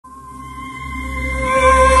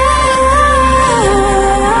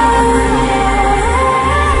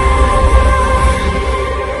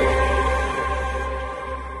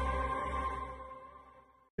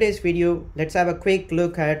video, let's have a quick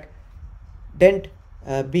look at Dent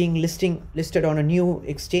being listed on a new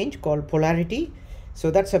exchange called Polarity. So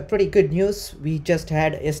that's a pretty good news we just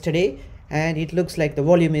had yesterday, and it looks like the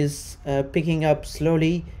volume is picking up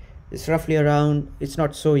slowly. It's roughly around, it's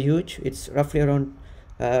not so huge, it's roughly around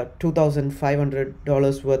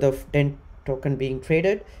 $2,500 worth of Dent token being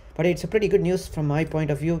traded, but it's a pretty good news from my point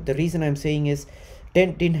of view. The reason I'm saying is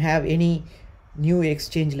Dent didn't have any new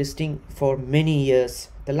exchange listing for many years.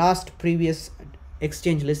 The last previous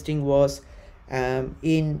exchange listing was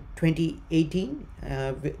in 2018,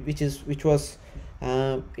 which was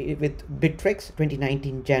with Bittrex,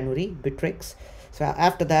 2019 January, Bittrex. So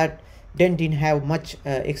after that, Dent didn't have much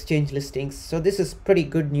exchange listings. So this is pretty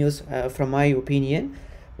good news from my opinion.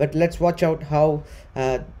 But let's watch out how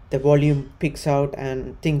the volume picks out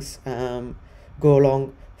and things go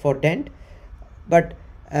along for Dent. But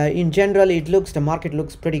in general, the market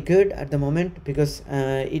looks pretty good at the moment, because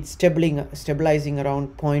it's stabilizing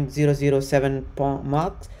around 0.007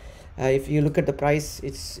 marks. If you look at the price,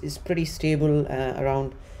 it's pretty stable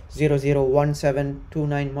around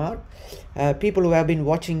 0.01729 mark. People who have been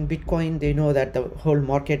watching Bitcoin, they know that the whole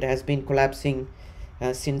market has been collapsing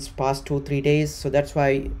since past 2-3 days. So that's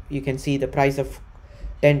why you can see the price of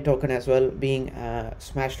Dent token as well being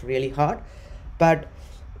smashed really hard. But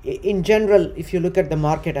in general, if you look at the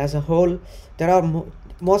market as a whole, there are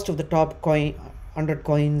most of the top 100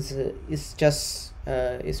 coins is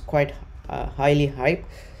quite highly hyped.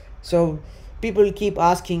 So people keep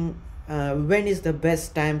asking when is the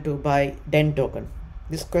best time to buy Dent token.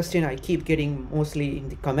 This question I keep getting mostly in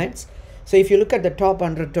the comments. So if you look at the top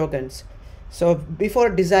 100 tokens, so before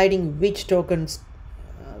deciding which tokens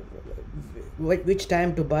which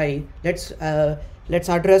time to buy, let's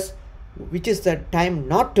address which is the time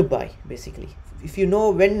not to buy. Basically, if you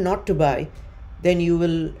know when not to buy, then you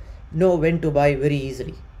will know when to buy very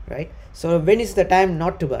easily, right? So when is the time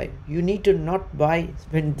not to buy? You need to not buy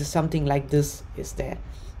when something like this is there.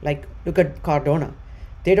 Like look at Cardano,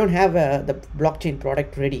 they don't have the blockchain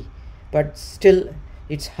product ready, but still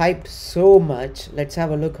it's hyped so much. Let's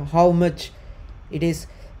have a look how much it is.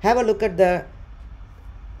 Have a look at the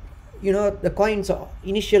the coin's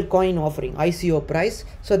initial coin offering, ICO price.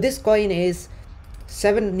 So this coin is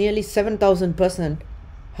nearly 7,000%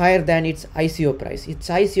 higher than its ICO price. Its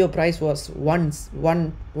ICO price was one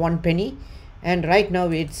penny, and right now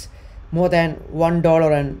it's more than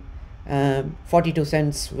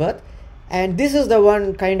 $1.42 worth. And this is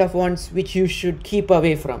the kind of ones which you should keep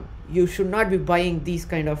away from. You should not be buying these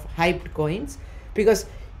kind of hyped coins, because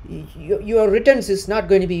your returns is not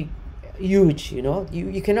going to be huge.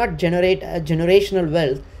 You cannot generate a generational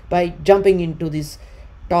wealth by jumping into these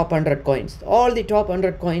top 100 coins. All the top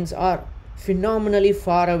 100 coins are phenomenally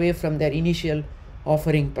far away from their initial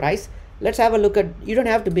offering price. Let's have a look at, you don't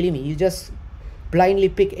have to believe me, you just blindly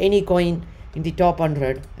pick any coin in the top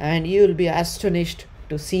 100 and you will be astonished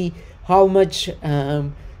to see how much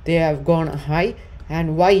they have gone high,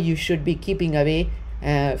 and why you should be keeping away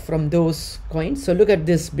from those coins. So look at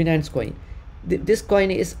this Binance coin. This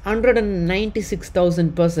coin is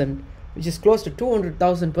 196,000%, which is close to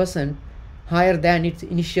 200,000% higher than its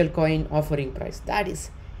initial coin offering price. That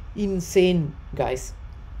is insane, guys.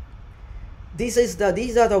 These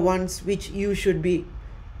are the ones which you should be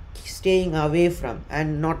staying away from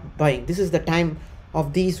and not buying. This is the time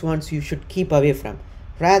of these ones you should keep away from.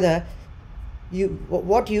 Rather,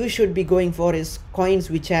 what you should be going for is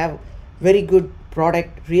coins which have very good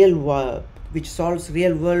product, which solves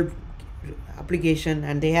real world application,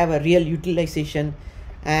 and they have a real utilization,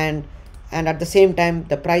 and at the same time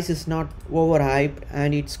the price is not overhyped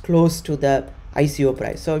and it's close to the ICO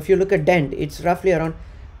price. So if you look at Dent, it's roughly around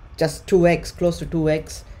just 2x, close to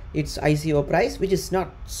 2x its ICO price, which is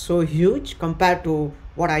not so huge compared to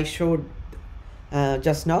what I showed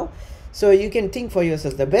just now. So you can think for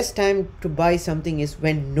yourself, the best time to buy something is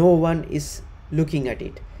when no one is looking at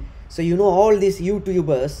it. So all these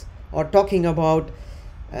YouTubers are talking about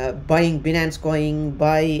buying Binance coin,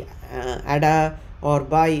 buy ADA, or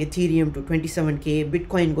buy Ethereum to 27k,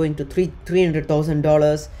 Bitcoin going to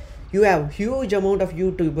 $300,000. You have huge amount of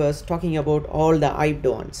YouTubers talking about all the hyped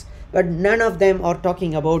ones, but none of them are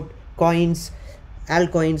talking about coins,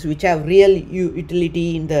 altcoins which have real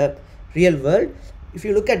utility in the real world. If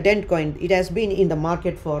you look at Dent coin, it has been in the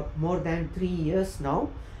market for more than 3 years now,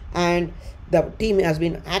 and the team has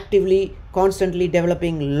been actively, constantly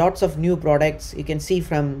developing lots of new products. You can see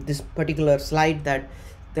from this particular slide that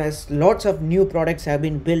there's lots of new products have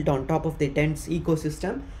been built on top of the Dent's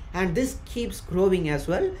ecosystem, and this keeps growing as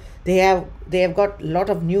well. They have got a lot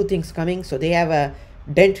of new things coming. So they have a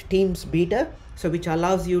Dent Teams beta, so which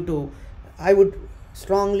allows you to, I would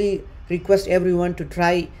strongly request everyone to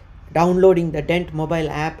try downloading the Dent mobile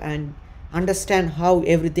app and understand how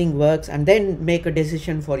everything works, and then make a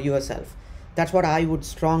decision for yourself. That's what I would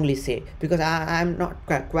strongly say, because I'm not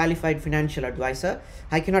a qualified financial advisor.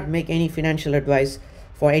 I cannot make any financial advice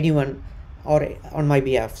for anyone or on my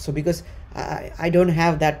behalf. So because I don't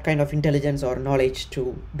have that kind of intelligence or knowledge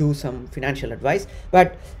to do some financial advice,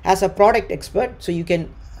 but as a product expert, so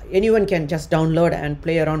anyone can just download and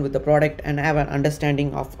play around with the product and have an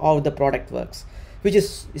understanding of how the product works, which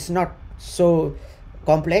is not so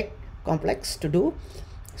complex to do.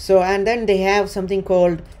 So, and then they have something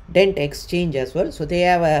called Dent Exchange as well. So they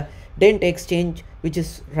have a Dent Exchange which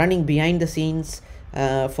is running behind the scenes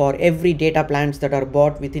for every data plans that are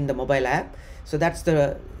bought within the mobile app. So that's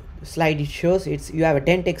the slide it shows. You have a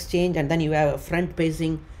Dent Exchange, and then you have a front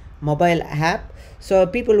facing mobile app. So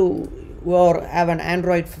people who have an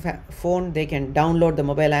Android phone, they can download the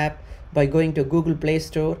mobile app by going to Google Play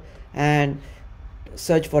Store and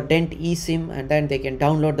search for Dent eSIM, and then they can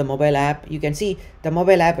download the mobile app. You can see the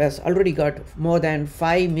mobile app has already got more than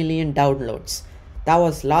 5 million downloads. That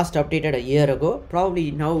was last updated a year ago.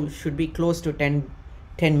 Probably now should be close to 10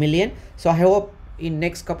 million. So I hope in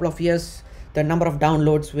next couple of years the number of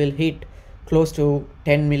downloads will hit close to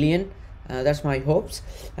 10 million. That's my hopes.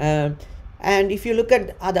 And if you look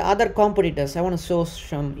at the other competitors, I want to show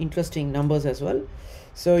some interesting numbers as well.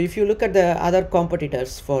 So if you look at the other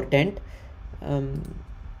competitors for Dent,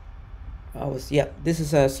 this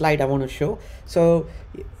is a slide I want to show. So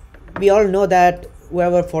we all know that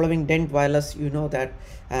whoever following Dent Wireless, you know that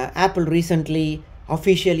Apple recently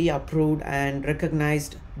officially approved and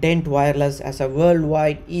recognized Dent Wireless as a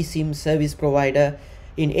worldwide eSIM service provider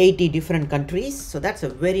in 80 different countries. So that's a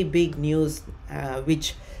very big news,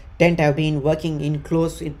 which Dent have been working in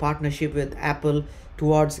close in partnership with Apple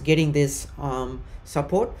towards getting this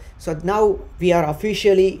support. So now we are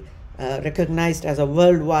officially recognized as a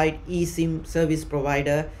worldwide eSIM service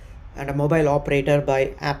provider and a mobile operator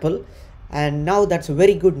by Apple, and now that's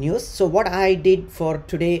very good news. So what I did for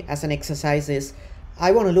today as an exercise is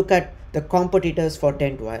I want to look at the competitors for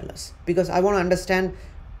Dent Wireless, because I want to understand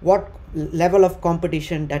what level of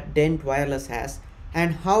competition that Dent Wireless has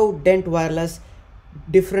and how Dent Wireless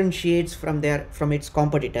differentiates from its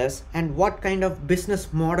competitors, and what kind of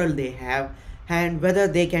business model they have, and whether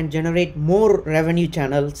they can generate more revenue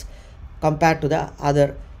channels compared to the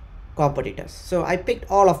other competitors. So I picked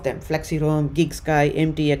all of them: FlexiRoam, GigSky,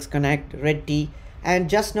 MTX Connect, Redty, and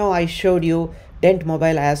just now I showed you Dent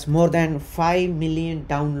Mobile has more than 5 million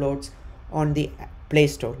downloads on the Play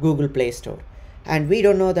Store, Google Play Store. And we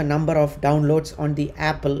don't know the number of downloads on the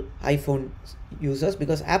Apple iPhone users,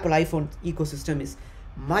 because Apple iPhone ecosystem is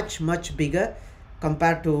much bigger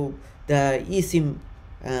compared to the eSIM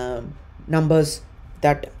numbers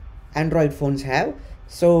that Android phones have.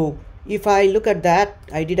 So if I look at that,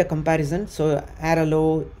 I did a comparison. So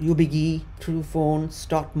Aralo, UBG, TruePhone,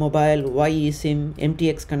 Stock Mobile, YeSIM,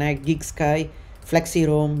 MTX Connect, GigSky,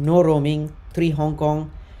 FlexiRoam, No Roaming, 3 Hong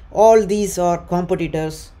Kong, all these are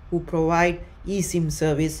competitors who provide eSIM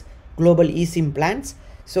service, global eSIM plans.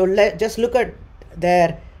 So just look at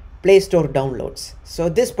their Play Store downloads. So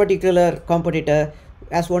this particular competitor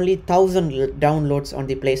has only 1,000 downloads on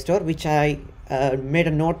the Play Store, which I made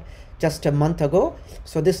a note just a month ago.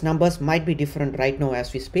 So this numbers might be different right now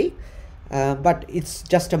as we speak, but it's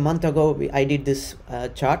just a month ago I did this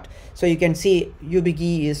chart. So you can see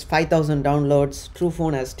UBG is 5,000 downloads,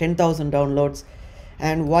 TruePhone has 10,000 downloads,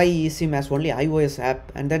 and YeSIM has only iOS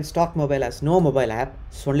app, and then Stock Mobile has no mobile app,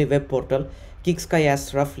 it's only web portal. GigSky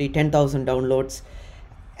has roughly 10,000 downloads,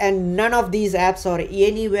 and none of these apps are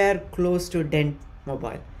anywhere close to Dent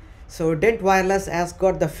Mobile. So Dent Wireless has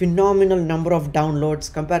got the phenomenal number of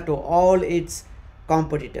downloads compared to all its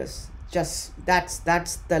competitors. Just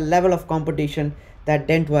that's the level of competition that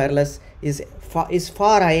Dent Wireless is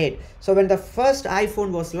far ahead. So when the first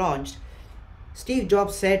iPhone was launched, Steve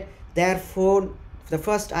Jobs said the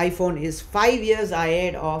first iPhone is 5 years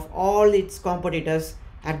ahead of all its competitors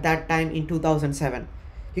at that time in 2007.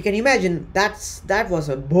 You can imagine that was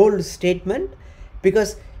a bold statement,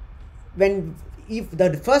 because if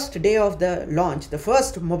the first day of the launch, the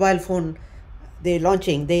first mobile phone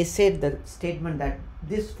they said the statement that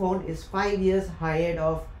this phone is 5 years ahead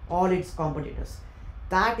of all its competitors.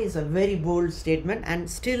 That is a very bold statement, and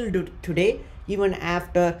still today, even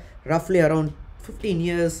after roughly around 15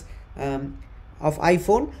 years of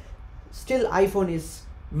iPhone, still iPhone is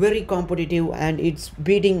very competitive, and it's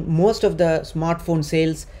beating most of the smartphone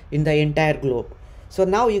sales in the entire globe. So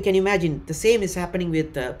now you can imagine the same is happening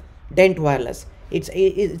with Dent Wireless.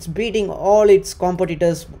 It's beating all its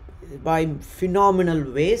competitors by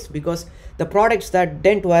phenomenal ways, because the products that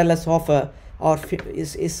Dent Wireless offer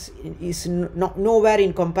is not nowhere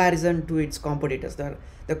in comparison to its competitors.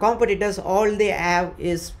 The competitors, all they have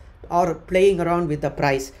are playing around with the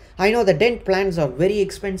price. I know the Dent plans are very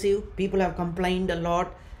expensive. People have complained a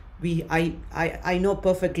lot. I know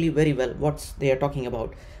perfectly very well what they are talking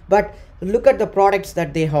about. But look at the products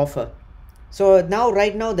that they offer. So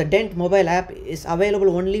right now the Dent mobile app is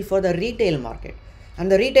available only for the retail market,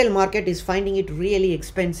 and the retail market is finding it really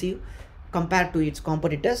expensive compared to its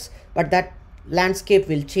competitors. But that landscape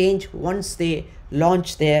will change once they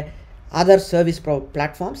launch their other service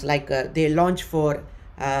platforms, like they launch for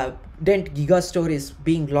Dent Gigastore is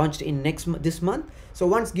being launched in this month. So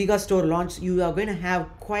once Gigastore launches, you are going to have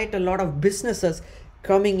quite a lot of businesses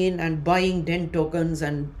coming in and buying Dent tokens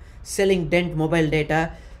and selling Dent mobile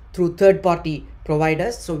data through third-party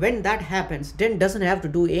providers. So when that happens, Dent doesn't have to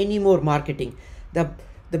do any more marketing.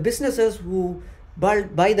 The businesses who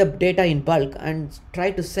buy the data in bulk and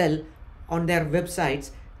try to sell on their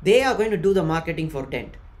websites, they are going to do the marketing for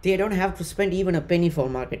Dent. They don't have to spend even a penny for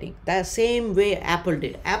marketing. The same way Apple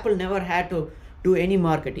did. Apple never had to do any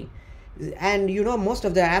marketing. And you know, most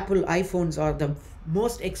of the Apple iPhones are the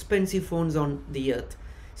most expensive phones on the earth.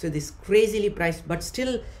 So this crazily priced, but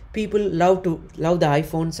still people love the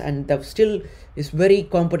iPhones, and still is very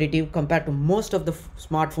competitive compared to most of the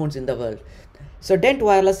smartphones in the world. So Dent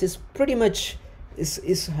Wireless is pretty much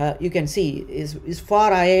you can see is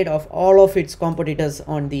far ahead of all of its competitors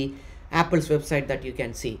on the Apple's website that you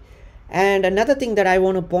can see. And another thing that I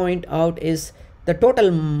want to point out is the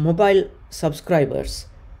total mobile subscribers.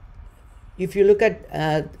 If you look at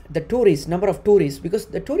the number of tourists, because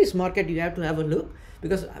the tourist market, you have to have a look,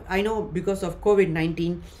 because I know because of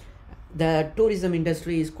COVID-19 the tourism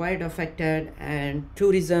industry is quite affected, and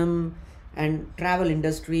tourism and travel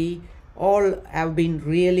industry all have been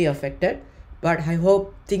really affected. But I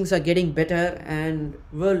hope things are getting better and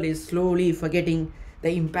world is slowly forgetting the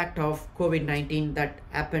impact of COVID-19 that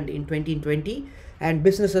happened in 2020, and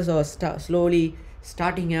businesses are slowly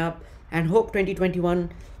starting up, and hope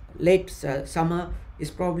 2021 late summer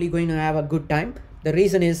is probably going to have a good time. The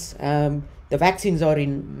reason is the vaccines are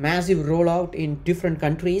in massive rollout in different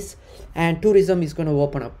countries, and tourism is going to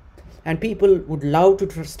open up, and people would love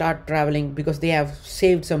to start traveling because they have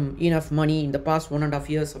saved enough money in the past 1.5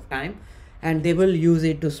 years of time, and they will use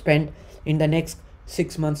it to spend in the next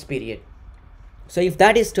 6 months period. So if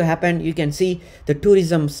that is to happen, you can see the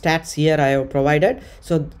tourism stats here I have provided.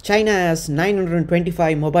 So China has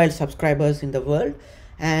 925 mobile subscribers in the world,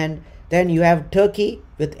 and then you have Turkey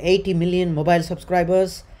with 80 million mobile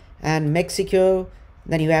subscribers, and Mexico,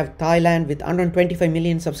 then you have Thailand with 125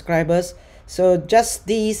 million subscribers. So just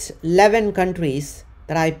these 11 countries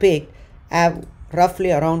that I picked have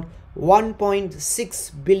roughly around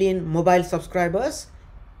 1.6 billion mobile subscribers.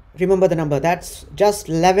 Remember the number, that's just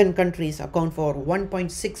 11 countries account for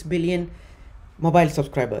 1.6 billion mobile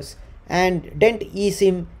subscribers. And Dent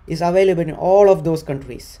eSIM is available in all of those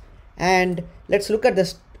countries. And let's look at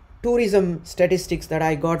the tourism statistics that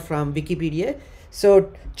I got from Wikipedia.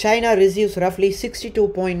 So China receives roughly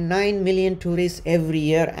 62.9 million tourists every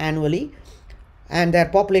year annually, and their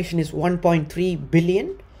population is 1.3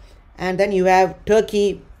 billion. And then you have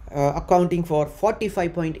Turkey accounting for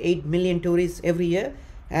 45.8 million tourists every year,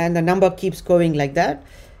 and the number keeps going like that.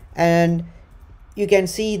 And you can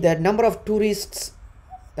see the number of tourists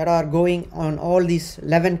that are going on all these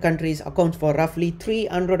 11 countries accounts for roughly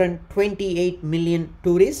 328 million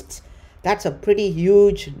tourists. That's a pretty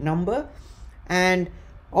huge number. And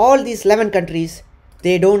all these 11 countries,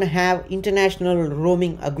 they don't have international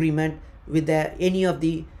roaming agreement with any of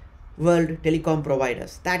the world telecom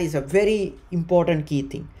providers. That is a very important key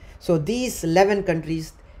thing. So these 11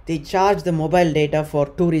 countries, they charge the mobile data for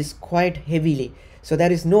tourists quite heavily. So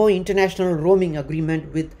there is no international roaming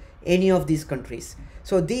agreement with any of these countries.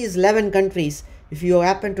 So these 11 countries, if you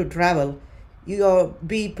happen to travel, you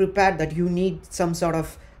be prepared that you need some sort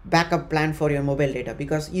of backup plan for your mobile data,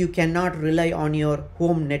 because you cannot rely on your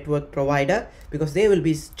home network provider, because they will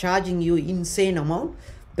be charging you insane amount.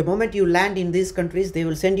 The moment you land in these countries, they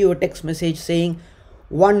will send you a text message saying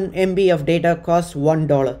 1 MB of data costs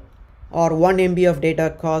 $1, or 1 MB of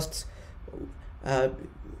data costs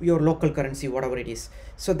your local currency, whatever it is.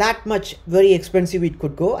 So that much very expensive it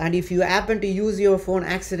could go. And if you happen to use your phone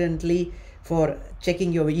accidentally for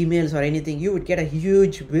checking your emails or anything, you would get a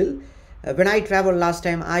huge bill. When I traveled last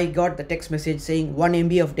time, I got the text message saying 1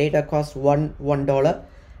 MB of data costs $1,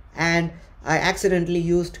 and I accidentally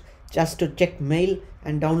used just to check mail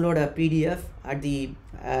and download a PDF at the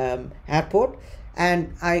airport,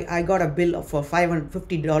 and I got a bill for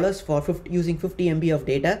 $550 for using 50 MB of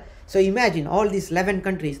data. So imagine all these 11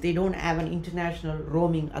 countries, they don't have an international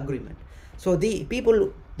roaming agreement. So the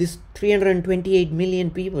people, this 328 million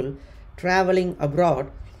people traveling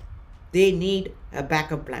abroad, they need a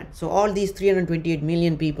backup plan. So all these 328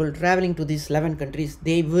 million people traveling to these 11 countries,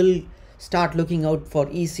 they will start looking out for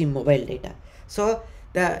eSIM mobile data. So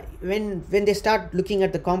when they start looking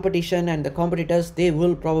at the competition and the competitors, they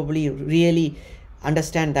will probably really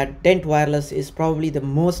understand that Dent Wireless is probably the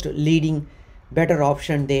most leading better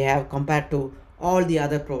option they have compared to all the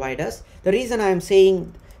other providers. The reason I am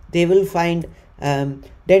saying they will find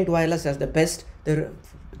Dent Wireless as the best, the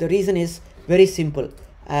reason is very simple.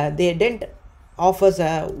 Dent offers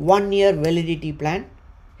a 1-year validity plan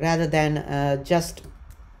rather than just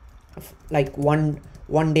like one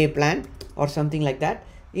day plan or something like that.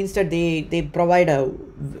 Instead, they provide a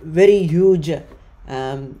very huge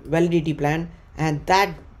validity plan, and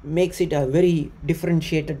that makes it a very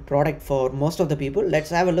differentiated product for most of the people. Let's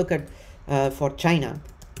have a look at for China.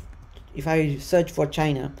 If I search for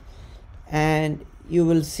China, and you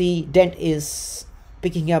will see Dent is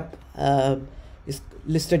picking up, is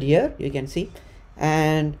listed here, you can see,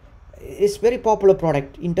 and it's very popular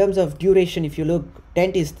product in terms of duration. If you look,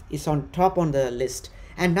 Dent is on top on the list,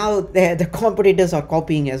 and now the competitors are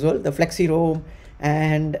copying as well. The FlexiRoam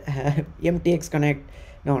and MTX Connect,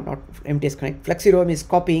 no, not MTX Connect, FlexiRoam is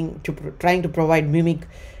copying trying to provide mimic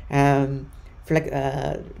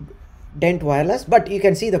Dent Wireless, but you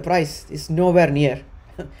can see the price is nowhere near.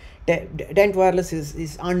 Dent Wireless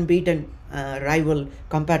is unbeaten rival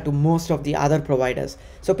compared to most of the other providers.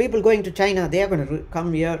 So people going to China, they are going to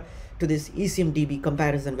come here to this eSIMDB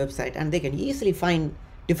comparison website, and they can easily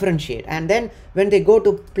differentiate. And then when they go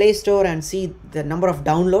to Play Store and see the number of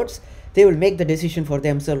downloads, they will make the decision for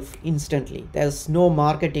themselves instantly. There's no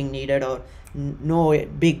marketing needed or no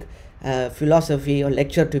big philosophy or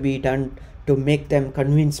lecture to be done to make them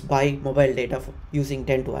convinced by mobile data for using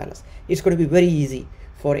Dent Wireless. It's going to be very easy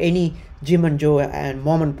for any Jim and Joe and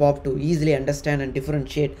mom and pop to easily understand and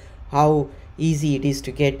differentiate how easy it is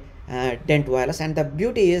to get Dent Wireless. And the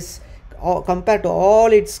beauty is, compared to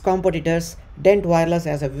all its competitors, Dent Wireless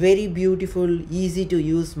has a very beautiful, easy to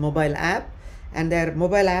use mobile app, and their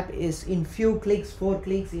mobile app is in few clicks, 4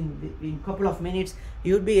 clicks, in couple of minutes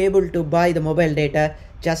you'll be able to buy the mobile data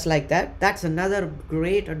just like that. That's another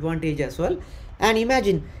great advantage as well. And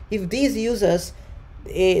imagine if these users,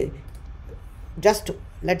 just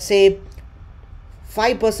let's say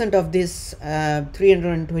 5% of this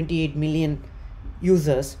 328 million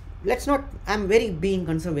users, let's not, I'm very being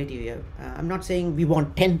conservative here, I'm not saying we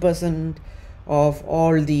want 10% of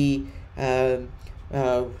all the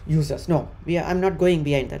users, no, I'm not going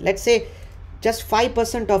behind that. Let's say just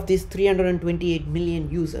 5% of these 328 million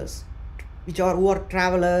users, who are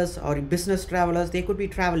travelers or business travelers, they could be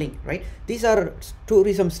traveling, right? These are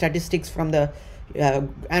tourism statistics from the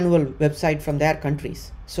annual website from their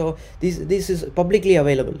countries. So this is publicly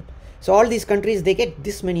available. So all these countries, they get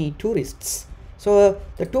this many tourists. So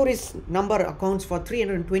the tourist number accounts for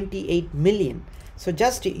 328 million. So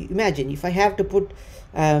just imagine if I have to put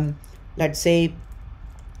let's say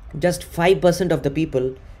just 5% of the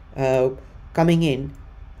people coming in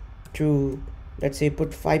to, let's say, put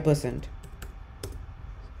 5%,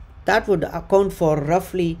 that would account for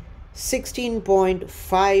roughly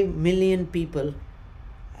 16.5 million people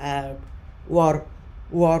who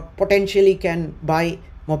are potentially can buy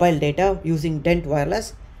mobile data using Dent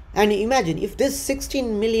Wireless. And imagine if this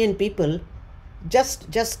 16 million people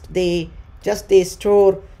they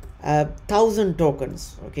store 1,000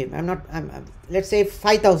 tokens. Okay, let's say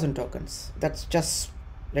 5,000 tokens. That's just,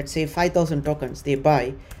 let's say 5,000 tokens they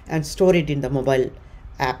buy and store it in the mobile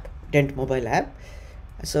app, Dent mobile app.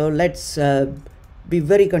 So let's be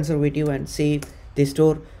very conservative and say they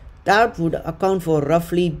store, that would account for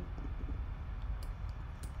roughly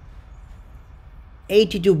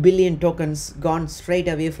 82 billion tokens gone straight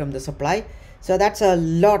away from the supply. So that's a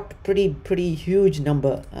lot, pretty huge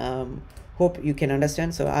number. Hope you can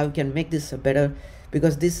understand. So I can make this better,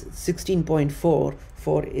 because this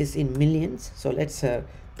 16.44 is in millions. So let's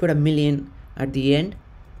put a million at the end,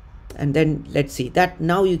 and then let's see that.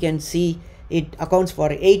 Now you can see it accounts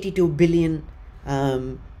for 82 billion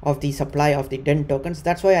of the supply of the Dent tokens.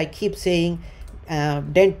 That's why I keep saying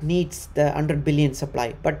Dent needs the 100 billion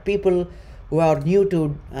supply. But people who are new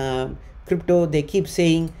to crypto, they keep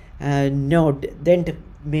saying no, Dent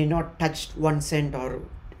may not touch 1 cent or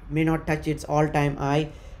may not touch its all-time high,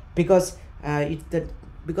 because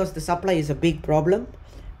because the supply is a big problem.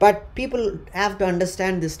 But people have to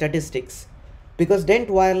understand the statistics because Dent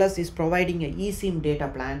Wireless is providing a eSIM data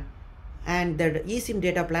plan, and the eSIM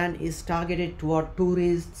data plan is targeted toward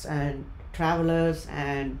tourists and travelers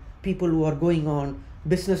and people who are going on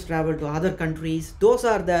business travel to other countries. Those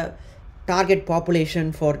are the target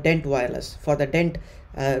population for Dent Wireless, for the Dent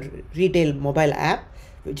retail mobile app,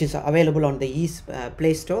 which is available on the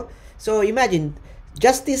Play Store. So imagine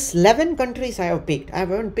just these 11 countries I have picked. I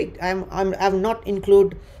haven't picked, I have not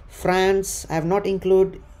include France, I have not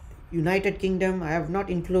include United Kingdom, I have not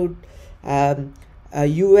include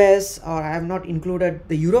US, or I have not included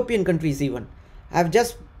the European countries even. I have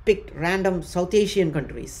just picked random South Asian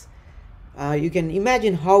countries. You can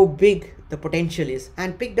imagine how big the potential is,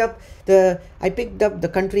 and I picked up the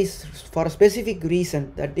countries for a specific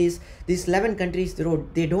reason, that is these 11 countries,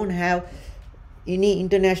 they don't have any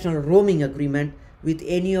international roaming agreement with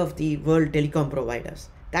any of the world telecom providers.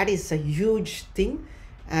 That is a huge thing,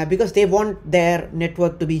 because they want their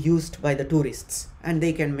network to be used by the tourists and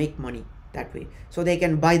they can make money that way, so they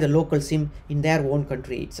can buy the local SIM in their own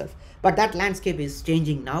country itself. But that landscape is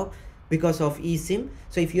changing now because of eSIM.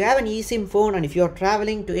 So if you have an eSIM phone and if you're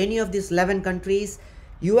traveling to any of these 11 countries,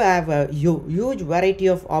 you have a huge variety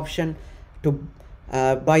of option to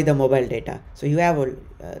buy the mobile data. So you have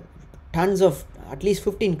tons of, at least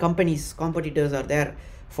 15 competitors are there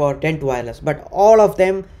for Dent Wireless, but all of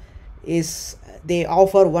them they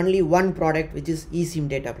offer only one product, which is eSIM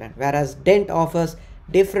data plan, whereas Dent offers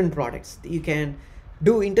different products. You can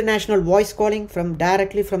do international voice calling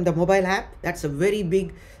directly from the mobile app. That's a very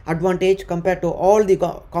big advantage compared to all the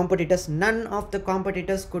competitors. None of the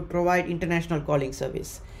competitors could provide international calling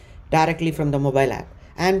service directly from the mobile app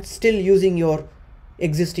and still using your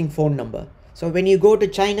existing phone number. So when you go to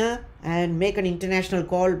China and make an international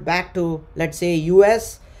call back to, let's say,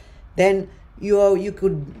 US, then you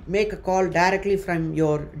could make a call directly from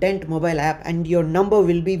your Dent mobile app and your number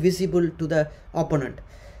will be visible to the opponent.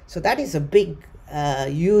 So that is a big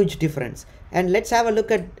huge difference. And let's have a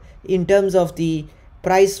look at in terms of the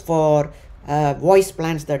price for voice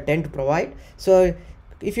plans that Dent provide. So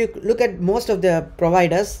if you look at most of the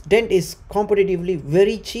providers, Dent is competitively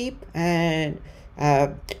very cheap, and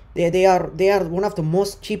they are one of the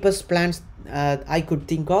most cheapest plans I could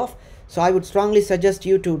think of. So I would strongly suggest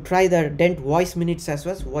you to try the Dent voice minutes as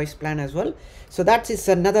well, voice plan as well. So that is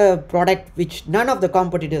another product which none of the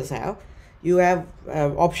competitors have. You have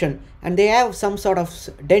option, and they have some sort of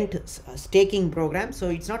Dent staking program. So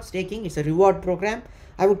it's not staking, it's a reward program.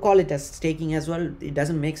 I would call it as staking as well. It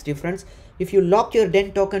doesn't make difference. If you lock your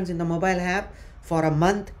Dent tokens in the mobile app for a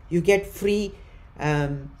month, you get free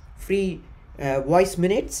voice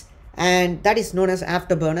minutes, and that is known as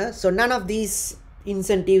afterburner. So none of these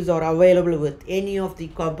incentives are available with any of the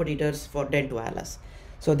competitors for Dent Wireless.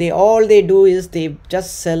 So all they do is they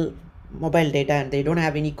just sell mobile data, and they don't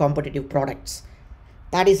have any competitive products.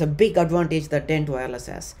 That is a big advantage that Dent Wireless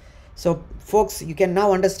has. So folks, you can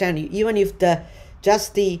now understand, even if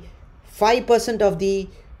just the 5% of the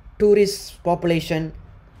tourist population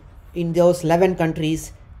in those 11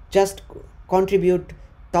 countries just contribute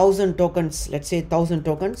 1,000 tokens, let's say 1,000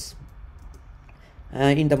 tokens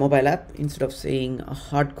in the mobile app. Instead of saying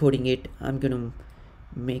hard coding it, I'm going to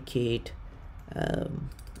make it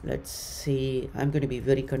let's say I'm going to be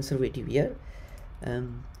very conservative here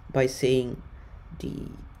by saying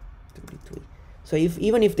D23. So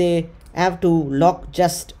even if they have to lock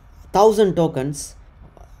just 1,000 tokens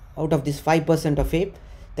out of this 5% of it,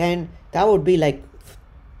 then that would be like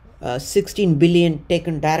 16 billion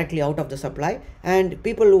taken directly out of the supply. And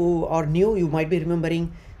people who are new, you might be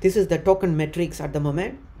remembering, this is the token metrics at the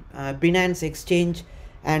moment. Binance Exchange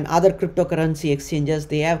and other cryptocurrency exchanges,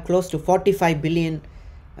 they have close to 45 billion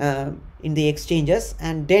in the exchanges,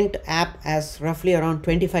 and Dent app has roughly around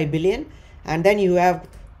 25 billion, and then you have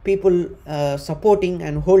people supporting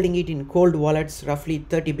and holding it in cold wallets, roughly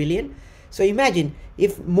 30 billion. So imagine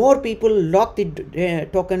if more people lock the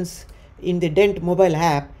tokens in the Dent mobile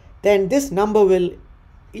app, then this number will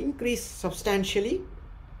increase substantially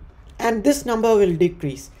and this number will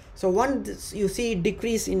decrease. So once you see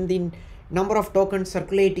decrease in the number of tokens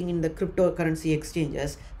circulating in the cryptocurrency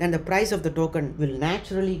exchanges, then the price of the token will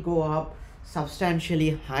naturally go up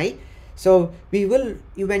substantially high. So we will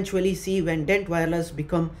eventually see when Dent Wireless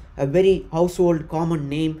become a very household common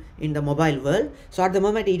name in the mobile world. So at the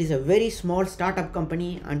moment it is a very small startup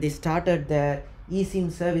company, and they started their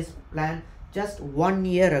eSIM service plan just 1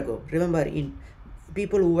 year ago. Remember, in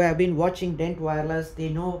people who have been watching Dent Wireless, they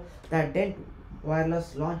know that Dent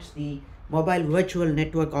Wireless launched the mobile virtual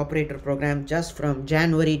network operator program just from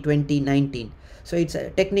January 2019. So it's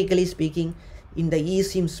technically speaking, in the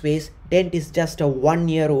eSIM space, Dent is just a 1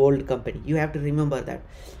 year old company. You have to remember that.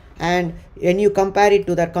 And when you compare it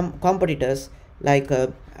to their competitors like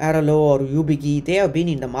Aralo or UBG, they have been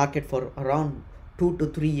in the market for around 2 to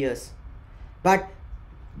 3 years. But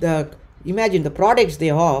imagine the products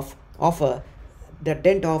they offer, the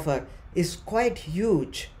Dent offer is quite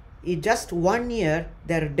huge. In just 1 year,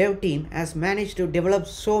 their dev team has managed to develop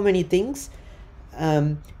so many things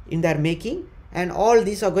in their making, and all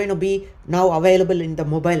these are going to be now available in the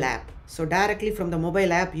mobile app. So directly from the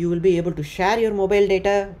mobile app, you will be able to share your mobile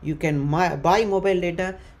data, you can buy mobile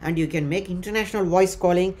data, and you can make international voice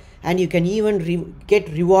calling, and you can even get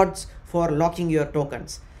rewards for locking your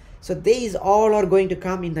tokens. So these all are going to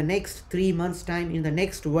come in the next 3 months time in the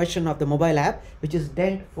next version of the mobile app, which is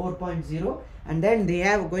Dent 4.0. And then they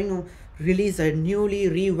are going to release a newly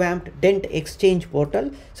revamped Dent Exchange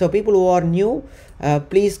portal. So people who are new,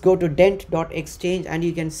 please go to dent.exchange and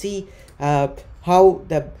you can see how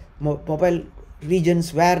the mobile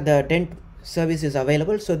regions where the Dent service is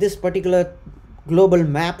available. So this particular global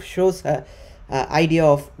map shows a idea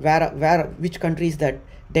of which countries that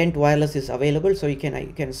Dent Wireless is available. So you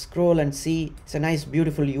can scroll and see. It's a nice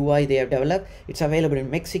beautiful UI they have developed. It's available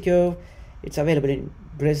in Mexico, it's available in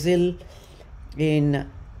Brazil,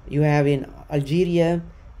 you have in Algeria,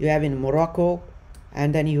 you have in Morocco,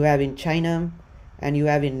 and then you have in China, and you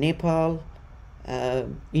have in Nepal,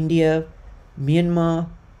 India, Myanmar,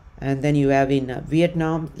 and then you have in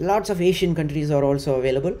Vietnam. Lots of Asian countries are also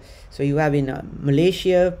available. So you have in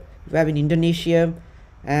Malaysia, you have in Indonesia,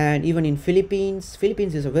 and even in Philippines.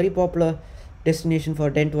 Philippines is a very popular destination for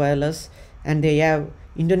Dent Wireless, and they have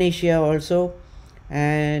Indonesia also,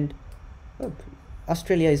 and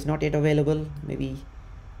Australia is not yet available, maybe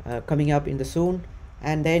coming up in the soon.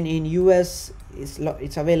 And then in US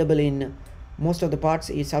it's available in most of the parts.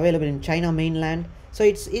 It's available in China mainland. So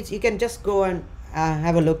it's you can just go and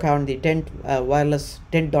have a look on the Dent Wireless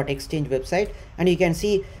Dent.exchange website, and you can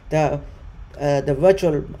see the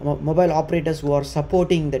virtual mobile operators who are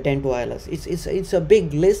supporting the Dent Wireless. It's a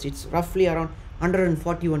big list. It's roughly around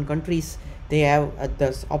 141 countries they have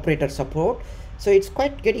the operator support. So it's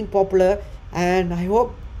quite getting popular, and I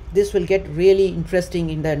hope this will get really interesting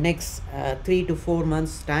in the next 3 to 4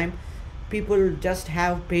 months time. People just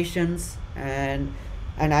have patience, and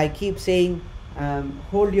I keep saying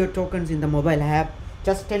hold your tokens in the mobile app.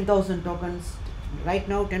 Just 10,000 tokens right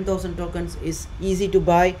now. 10,000 tokens is easy to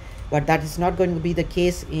buy, but that is not going to be the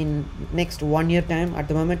case in next 1 year time. At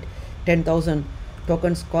the moment, 10,000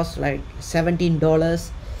 tokens cost like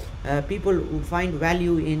 $17. People who find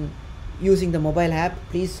value in using the mobile app,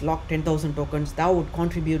 please lock 10,000 tokens. That would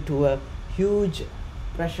contribute to a huge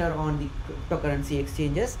pressure on the cryptocurrency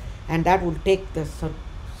exchanges, and that will take the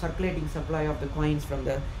circulating supply of the coins from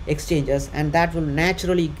the exchanges, and that will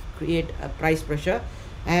naturally create a price pressure.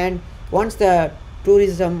 And once the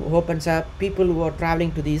tourism opens up, people who are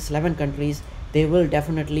traveling to these 11 countries, they will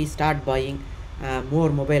definitely start buying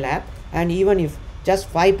more mobile app. And even if just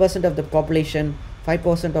 5% of the population,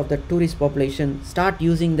 5% of the tourist population start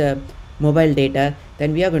using the mobile data,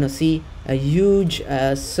 then we are going to see a huge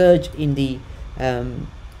surge in the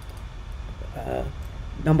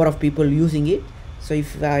number of people using it. So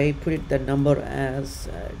if I put it the number as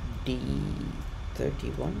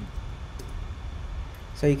D31,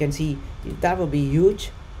 so you can see that will be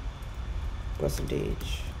huge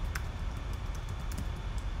percentage.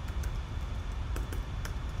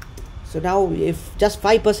 So now if just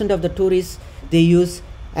 5% of the tourists they use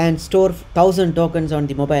and store 1,000 tokens on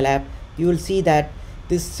the mobile app, you will see that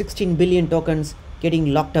this 16 billion tokens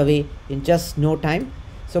getting locked away in just no time.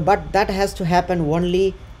 So but that has to happen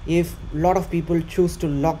only if a lot of people choose to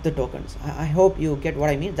lock the tokens. I hope you get what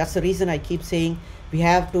I mean. That's the reason I keep saying we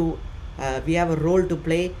have a role to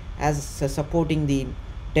play as supporting the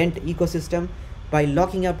Dent ecosystem. By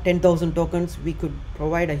locking up 10,000 tokens, we could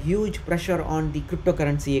provide a huge pressure on the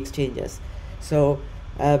cryptocurrency exchanges. So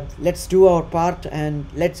let's do our part, and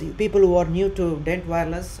let's people who are new to Dent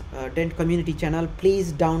Wireless Dent community channel,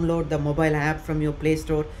 please download the mobile app from your Play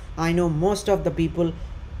Store. I know most of the people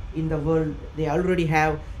in the world, they already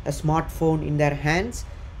have a smartphone in their hands,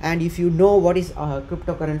 and if you know what is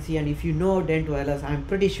cryptocurrency, and if you know Dent Wireless, I'm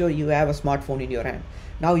pretty sure you have a smartphone in your hand.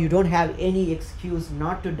 Now you don't have any excuse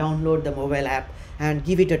not to download the mobile app and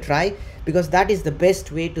give it a try, because that is the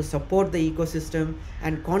best way to support the ecosystem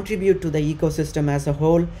and contribute to the ecosystem as a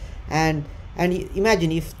whole. And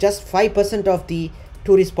imagine if just 5% of the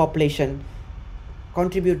tourist population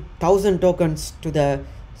contribute 1,000 tokens to the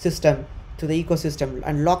system, to the ecosystem,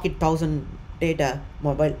 and lock it 1,000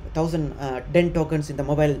 Dent tokens in the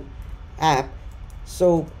mobile app.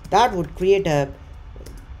 So that would create a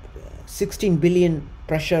 16 billion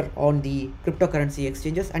pressure on the cryptocurrency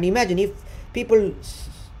exchanges. And imagine if people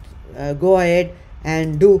go ahead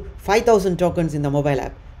and do 5,000 tokens in the mobile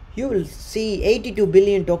app, you will see 82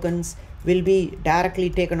 billion tokens will be directly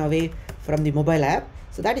taken away from the mobile app.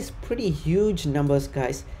 So that is pretty huge numbers,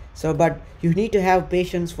 guys. So but you need to have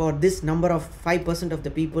patience for this number of 5% of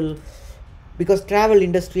the people, because travel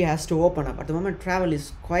industry has to open up. At the moment, travel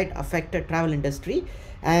is quite affected, travel industry,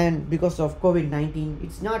 and because of COVID-19,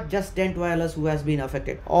 it's not just Dent Wireless who has been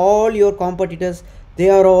affected. All your competitors, they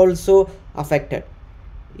are also affected.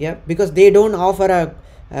 Yeah, because they don't offer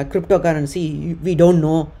a cryptocurrency. We don't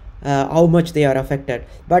know how much they are affected.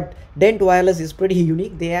 But Dent Wireless is pretty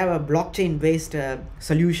unique. They have a blockchain based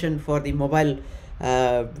solution for the mobile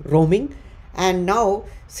roaming. And now,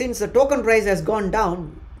 since the token price has gone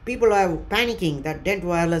down, people are panicking that Dent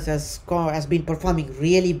Wireless has been performing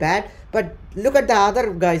really bad. But look at the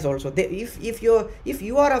other guys also. If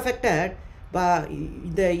you are affected by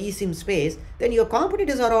the eSIM space, then your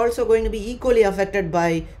competitors are also going to be equally affected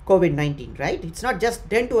by COVID-19, right? It's not just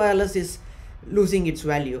Dent Wireless is losing its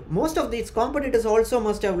value. Most of its competitors also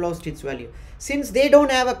must have lost its value. Since they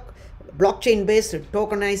don't have a blockchain based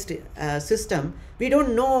tokenized system, we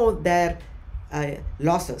don't know their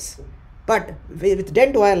losses. But with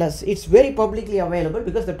Dent Wireless, it's very publicly available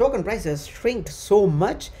because the token price has shrinked so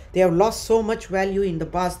much. They have lost so much value in the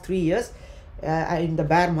past 3 years in the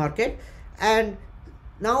bear market. And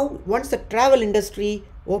now once the travel industry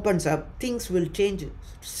opens up, things will change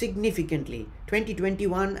significantly.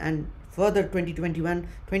 2021 and further 2021,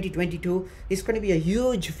 2022 is going to be a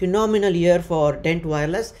huge phenomenal year for Dent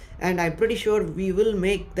Wireless, and I'm pretty sure we will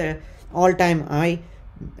make the all-time high,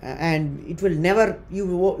 and it will never, you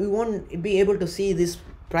won't be able to see these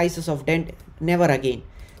prices of Dent never again.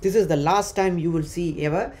 This is the last time you will see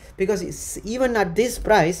ever, because it's, even at this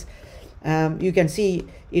price, you can see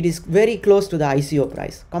it is very close to the ICO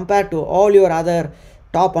price compared to all your other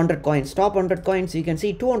top 100 coins. Top 100 coins, you can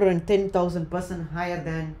see 210,000% higher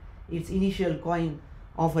than its initial coin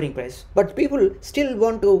offering price. But people still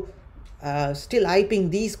want to still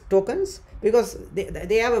hyping these tokens because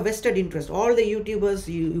they have a vested interest. All the YouTubers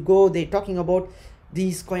you go, they're talking about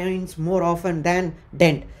these coins more often than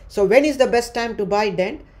Dent. So when is the best time to buy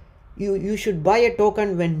Dent? You should buy a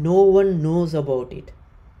token when no one knows about it.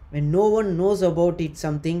 When no one knows about it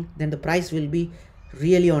something, then the price will be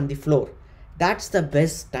really on the floor. That's the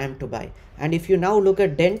best time to buy. And if you now look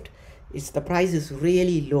at Dent, the price is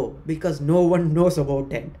really low because no one knows about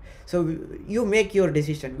Dent. So you make your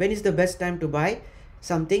decision. When is the best time to buy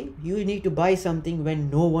something? You need to buy something when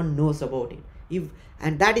no one knows about it.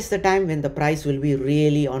 And that is the time when the price will be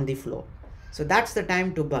really on the floor. So that's the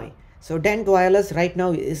time to buy. So Dent Wireless right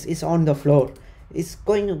now is on the floor. It's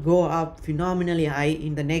going to go up phenomenally high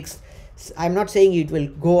in the next, I'm not saying it will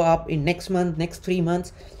go up in next month, next 3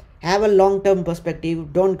 months. Have a long-term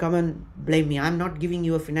perspective. Don't come and blame me. I'm not giving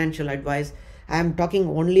you a financial advice. I'm talking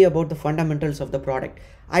only about the fundamentals of the product.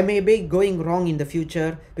 I may be going wrong in the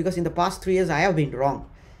future because in the past 3 years I have been wrong.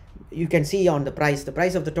 You can see on the price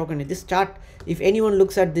of the token in this chart. If anyone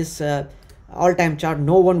looks at this all-time chart,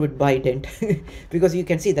 no one would buy Dent because you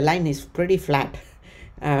can see the line is pretty flat.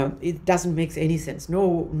 It doesn't make any sense.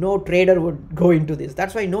 No trader would go into this.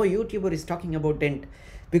 That's why no YouTuber is talking about Dent,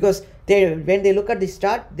 because when they look at this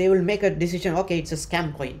chart, they will make a decision. Okay, it's a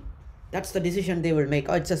scam coin. That's the decision they will make.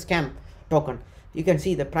 Oh, it's a scam token. You can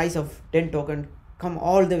see the price of Dent token come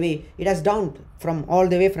all the way. It has down from all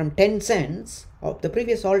the way from 10 cents. The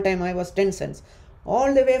previous all-time high was 10 cents.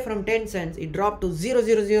 All the way from 10 cents, it dropped to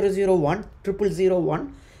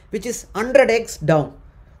 0.00001, which is 100x down.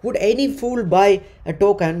 Would any fool buy a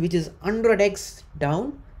token which is 100x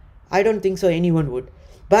down? I don't think so anyone would.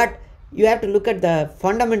 But you have to look at the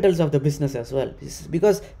fundamentals of the business as well,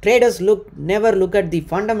 because traders never look at the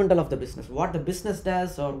fundamental of the business, what the business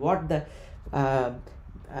does or what the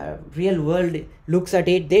real world looks at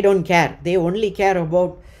it. They don't care. They only care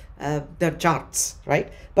about the charts,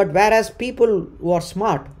 right? But whereas people who are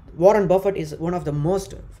smart, Warren Buffett is one of the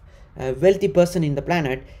most wealthy person in the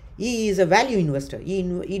planet. He is a value investor.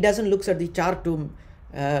 He doesn't look at the chart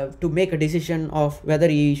to make a decision of whether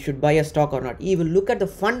he should buy a stock or not. He will look at the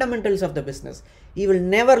fundamentals of the business. He will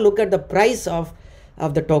never look at the price of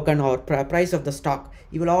the token or price of the stock.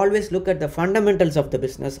 He will always look at the fundamentals of the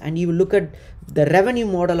business, and he will look at the revenue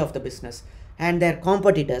model of the business and their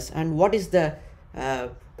competitors and what is the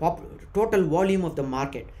total volume of the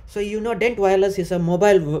market. So Dent Wireless is a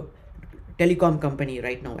mobile telecom company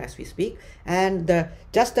right now as we speak, and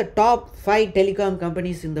just the top 5 telecom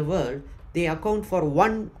companies in the world, they account for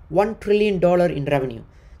 $1 trillion in revenue.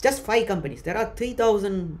 Just 5 companies. There are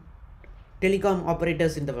 3,000 telecom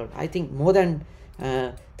operators in the world. I think more than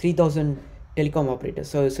 3,000 telecom operators.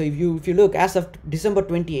 So if you look, as of December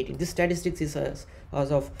 2018, this statistics is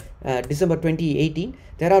as of December 2018,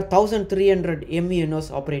 there are 1,300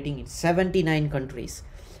 MVNOs operating in 79 countries.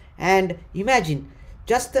 And imagine,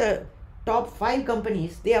 just the top 5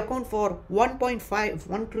 companies, they account for 1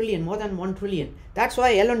 trillion, more than 1 trillion. That's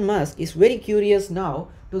why Elon Musk is very curious now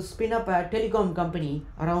to spin up a telecom company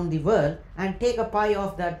around the world and take a pie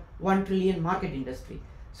of that 1 trillion market industry.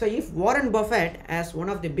 So if Warren Buffett, as one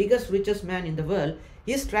of the biggest, richest man in the world,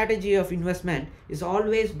 his strategy of investment is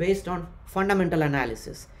always based on fundamental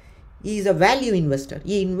analysis. He is a value investor.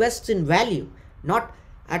 He invests in value, not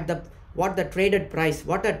at what the traded price.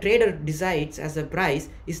 What a trader decides as a price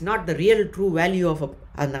is not the real true value of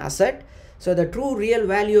an asset. So the true real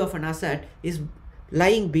value of an asset is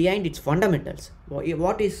lying behind its fundamentals.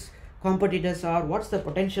 What is competitors are, what's the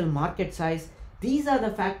potential market size. These are the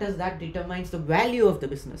factors that determines the value of the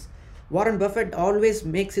business. Warren Buffett always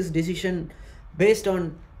makes his decision based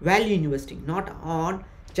on value investing, not on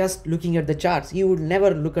just looking at the charts. He would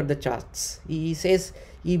never look at the charts. He says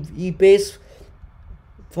he pays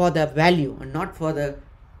for the value and not for the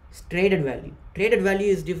traded value. Traded value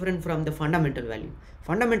is different from the fundamental value.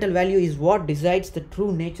 Fundamental value is what decides the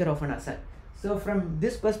true nature of an asset. So from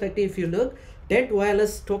this perspective, if you look, Dent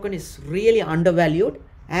Wireless token is really undervalued,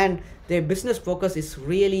 and their business focus is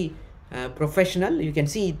really professional. You can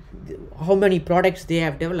see how many products they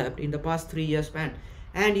have developed in the past 3 years span.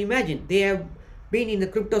 And imagine, they have been in the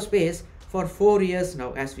crypto space for 4 years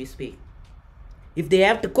now as we speak. If they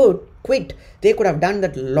have to quit, they could have done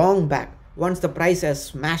that long back. Once the price has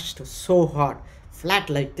smashed so hard, flat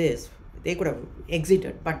like this, they could have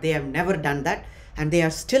exited, but they have never done that. And they are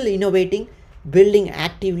still innovating, building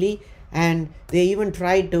actively, and they even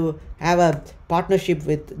tried to have a partnership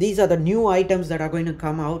with, these are the new items that are going to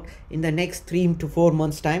come out in the next 3 to 4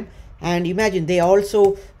 months time. And imagine, they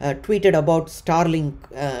also tweeted about Starlink.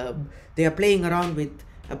 They are playing around with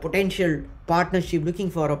a potential partnership, looking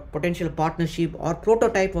for a potential partnership or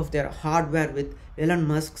prototype of their hardware with Elon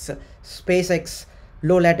Musk's SpaceX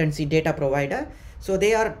low latency data provider. So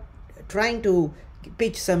they are trying to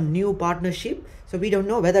pitch some new partnership. So we don't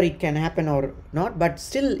know whether it can happen or not, but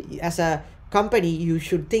still, as a company, you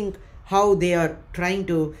should think how they are trying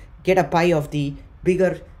to get a pie of the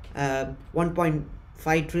bigger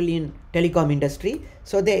 1.5 trillion telecom industry.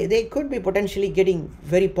 So they could be potentially getting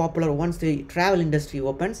very popular once the travel industry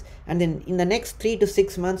opens. And then in the next 3 to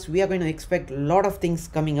 6 months, we are going to expect a lot of things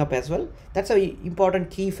coming up as well. That's an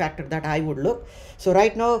important key factor that I would look. So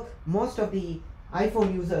right now, most of the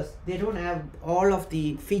iPhone users, they don't have all of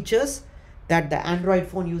the features that the Android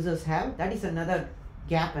phone users have. That is another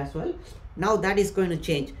gap as well. Now that is going to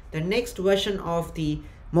change. The next version of the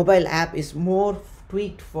mobile app is more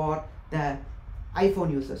tweaked for the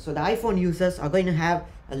iPhone users. So the iPhone users are going to have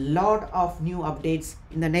a lot of new updates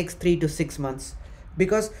in the next 3 to 6 months,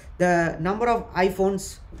 because the number of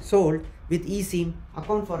iPhones sold with eSIM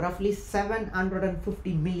account for roughly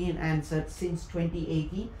 750 million handsets since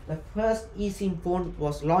 2018. The first eSIM phone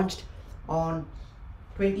was launched on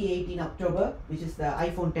 2018 October, which is the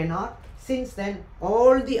iPhone XR. Since then,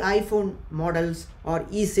 all the iPhone models are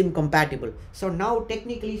eSIM compatible. So now,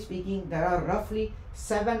 technically speaking, there are roughly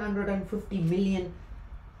 750 million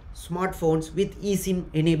smartphones with eSIM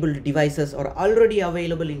enabled devices are already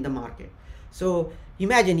available in the market. So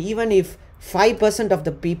imagine, even if 5% of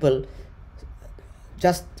the people,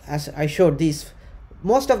 just as I showed these,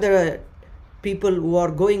 most of the people who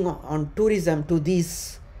are going on tourism to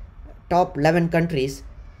these top 11 countries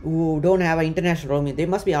who don't have an international roaming, they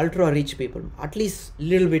must be ultra rich people, at least a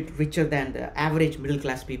little bit richer than the average middle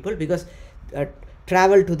class people, because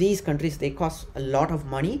travel to these countries, they cost a lot of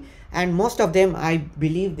money. And most of them, I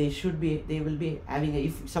believe, they will be having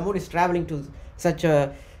if someone is traveling to such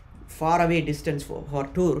a far away distance for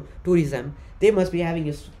tourism, they must be having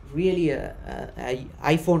a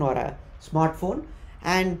iPhone or a smartphone,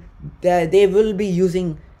 and they will be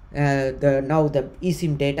using the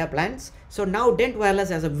eSIM data plans. So now Dent Wireless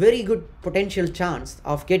has a very good potential chance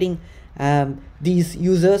of getting these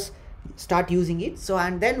users start using it. So,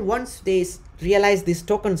 and then once they realize these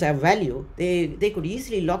tokens have value, they could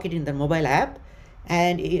easily lock it in the mobile app,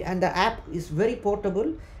 and the app is very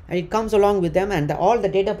portable, and it comes along with them, and all the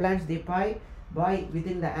data plans they buy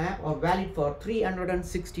within the app are valid for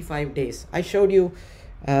 365 days. I showed you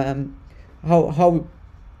how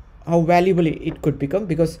valuable it could become,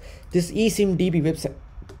 because this eSIM DB website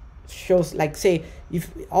shows, like, say,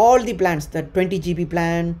 if all the plans, the 20 GB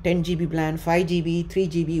plan, 10 GB plan, 5 GB, 3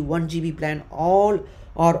 GB, 1 GB plan, all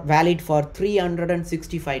are valid for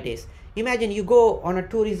 365 days. Imagine you go on a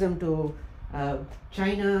tourism to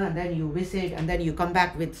China, and then you visit, and then you come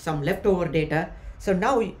back with some leftover data. So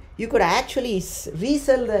now you could actually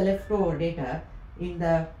resell the leftover data in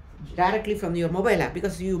the directly from your mobile app,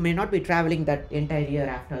 because you may not be traveling that entire year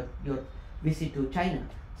after your visit to China.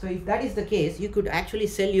 So if that is the case, you could actually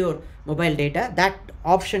sell your mobile data. That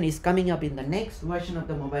option is coming up in the next version of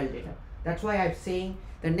the mobile data. That's why I'm saying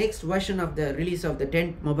the next version of the release of the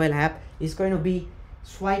Dent mobile app is going to be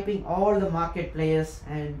swiping all the market players,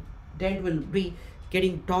 and Dent will be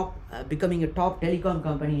getting top, becoming a top telecom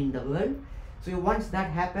company in the world. So once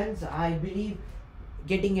that happens, I believe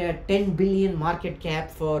getting a 10 billion market cap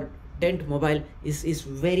for Dent mobile is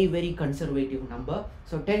very, very conservative number.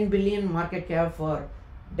 So 10 billion market cap for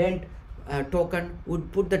Dent token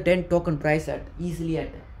would put the Dent token price at easily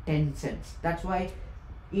at 10 cents. That's why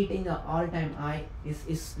eating an all-time high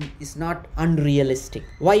is not unrealistic.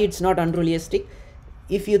 Why it's not unrealistic?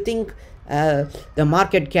 If you think the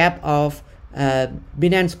market cap of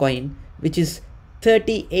Binance Coin, which is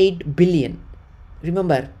 38 billion,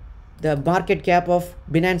 remember the market cap of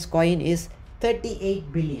Binance Coin is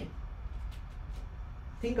 38 billion.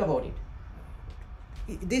 Think about it.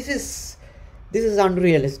 This is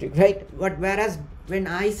unrealistic, right? But whereas when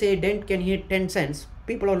I say Dent can hit 10 cents,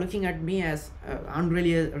 people are looking at me as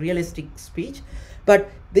unrealistic speech. But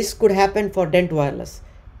this could happen for Dent Wireless.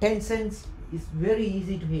 10 cents is very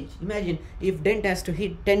easy to hit. Imagine if Dent has to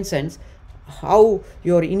hit 10 cents, how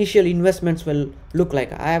your initial investments will look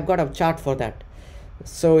like. I have got a chart for that.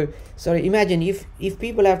 So imagine if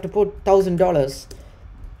people have to put $1,000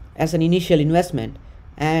 as an initial investment,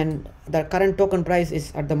 and the current token price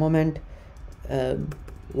is at the moment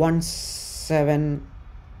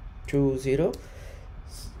 1720.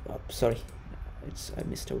 Sorry, I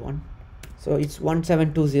missed a one. So it's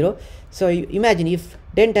 1720. So imagine if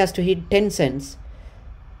Dent has to hit 10 cents,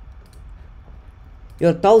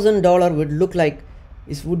 your $1,000 would look like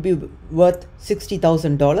would be worth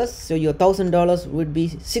 $60,000. So your $1,000 would be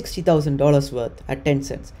 $60,000 worth at 10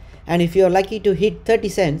 cents. And if you're lucky to hit 30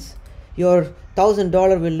 cents, your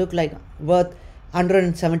 $1,000 will look like worth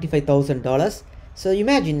 $175,000. So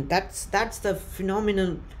imagine that's the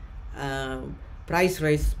phenomenal price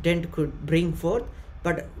rise Dent could bring forth.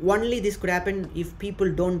 But only this could happen if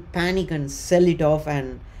people don't panic and sell it off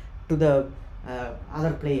and to the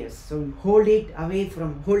other players. So hold it,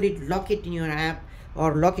 lock it in your app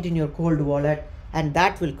or lock it in your cold wallet, and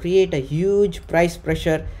that will create a huge price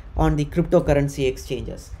pressure on the cryptocurrency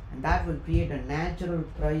exchanges, and that will create a natural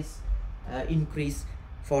price increase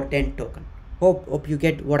for Dent token. Hope you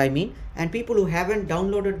get what I mean. And people who haven't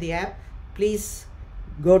downloaded the app, please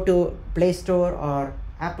go to Play Store or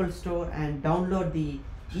Apple Store and download the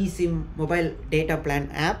eSIM mobile data plan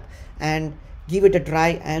app and give it a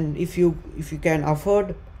try. And if you can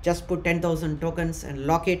afford, just put 10,000 tokens and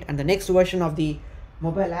lock it, and the next version of the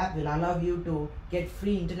mobile app will allow you to get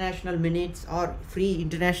free international minutes or free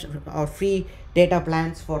data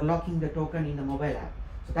plans for locking the token in the mobile app.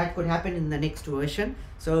 So that could happen in the next version.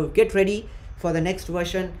 So get ready for the next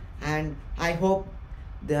version, and I hope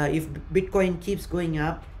if Bitcoin keeps going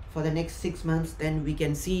up for the next 6 months, then we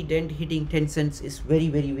can see Dent hitting 10 cents is very,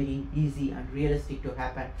 very, very easy and realistic to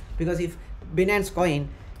happen. Because if Binance Coin,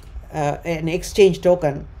 an exchange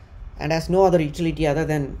token, and has no other utility other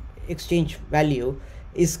than exchange value,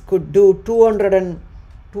 could do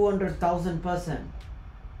 200,000%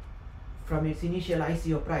 from its initial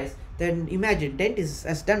ICO price, then imagine Dent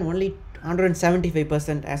has done only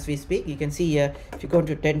 175% as we speak. You can see here, if you go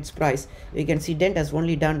to Dent's price, you can see Dent has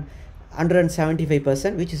only done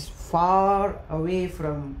 175%, which is far away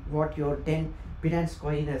from what your Binance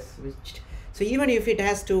Coin has reached. So even if it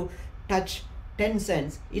has to touch 10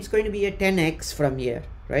 cents, it's going to be a 10x from here,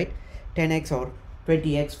 right? 10x or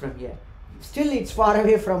 20x from here. Still, it's far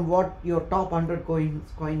away from what your top 100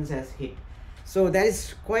 coins has hit. So there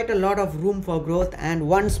is quite a lot of room for growth, and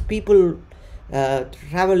once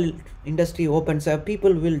travel industry opens up,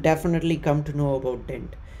 people will definitely come to know about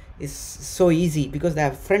Dent. It's so easy because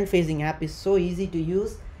their front-facing app is so easy to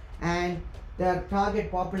use, and their target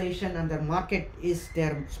population and their market is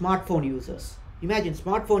their smartphone users. Imagine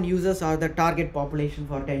smartphone users are the target population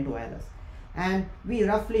for Dent Wireless, and we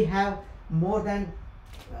roughly have more than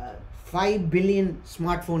 5 billion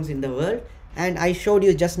smartphones in the world. And I showed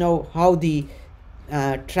you just now how the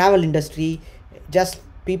travel industry, just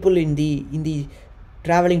people in the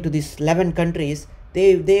traveling to these 11 countries,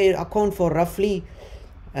 they account for roughly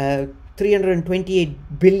 328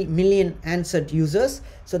 million answered users.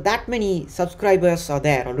 So that many subscribers are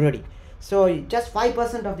there already. So just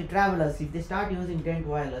 5% of the travelers, if they start using Dent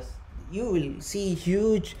Wireless, you will see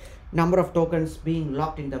huge number of tokens being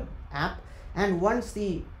locked in the app. And once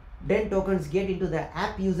the DENT tokens get into the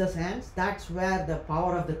app users' hands, that's where the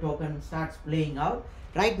power of the token starts playing out.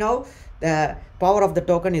 Right now, the power of the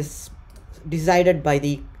token is decided by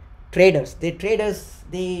the traders. The traders,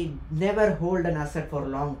 they never hold an asset for a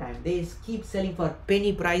long time. They keep selling for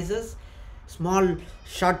penny prices, small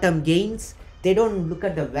short-term gains. They don't look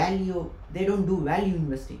at the value. They don't do value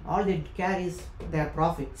investing. All they care is their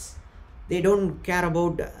profits. They don't care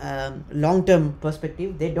about long-term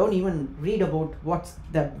perspective. They don't even read about what's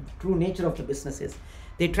the true nature of the business is.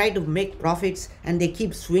 They try to make profits, and they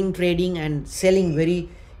keep swing trading and selling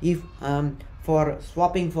for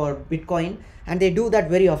swapping for Bitcoin, and they do that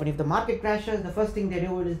very often. If the market crashes, the first thing they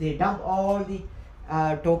do is they dump all the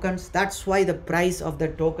tokens. That's why the price of the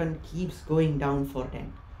token keeps going down for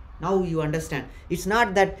DENT. Now you understand. It's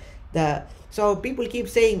not that so people keep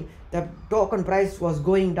saying the token price was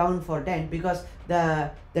going down for DENT because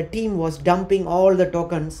the team was dumping all the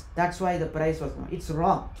tokens. That's why the price was going. It's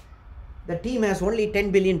wrong. The team has only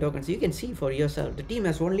 10 billion tokens. You can see for yourself. The team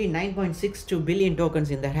has only 9.62 billion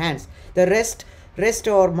tokens in their hands. The rest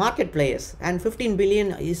are market players, and 15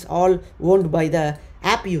 billion is all owned by the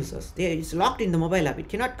app users. It's locked in the mobile app. It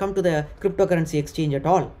cannot come to the cryptocurrency exchange at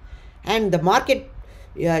all. And the market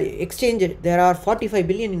exchange, there are 45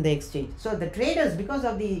 billion in the exchange. So the traders, because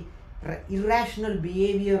of the irrational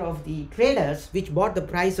behavior of the traders, which brought the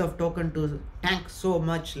price of token to tank so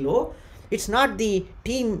much low, it's not the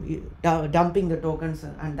team dumping the tokens,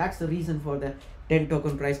 and that's the reason for the DENT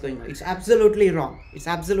token price going up. It's absolutely wrong. It's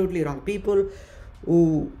absolutely wrong. People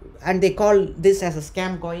and they call this as a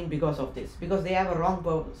scam coin because of this, because they have a wrong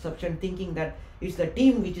perception, thinking that it's the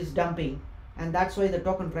team which is dumping, and that's why the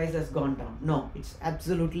token price has gone down. No, it's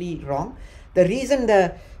absolutely wrong. The reason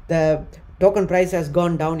the token price has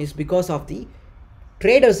gone down is because of the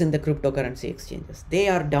traders in the cryptocurrency exchanges. They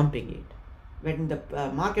are dumping it. When the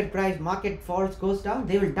market falls, goes down,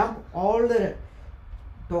 they will dump all the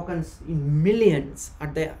tokens in millions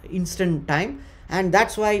at the instant time, and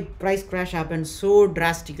that's why price crash happens so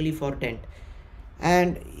drastically for DENT.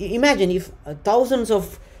 And imagine if thousands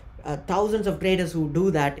of traders who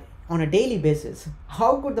do that on a daily basis,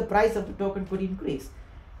 how could the price of the token could increase?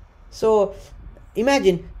 So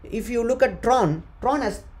imagine if you look at Tron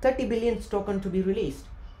has 30 billion token to be released,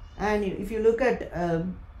 and if you look at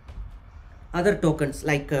other tokens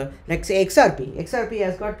like say XRP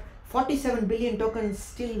has got 47 billion tokens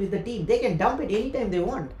still with the team. They can dump it anytime they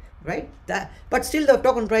want, right? But still the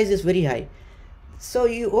token price is very high. So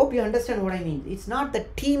you hope you understand what I mean. It's not the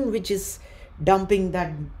team which is dumping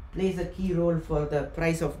that plays a key role for the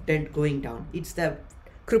price of DENT going down. It's the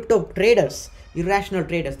crypto traders, irrational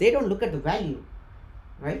traders. They don't look at the value,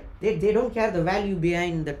 right? They don't care the value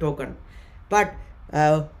behind the token. But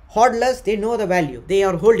hodlers, they know the value. They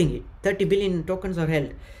are holding it. 30 billion tokens are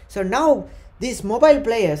held. So now these mobile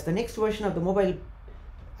players, the next version of the mobile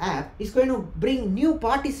app is going to bring new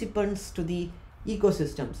participants to the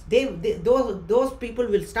ecosystems. Those people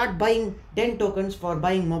will start buying DENT tokens for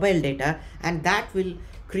buying mobile data, and that will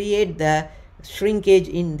create the shrinkage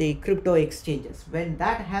in the crypto exchanges. When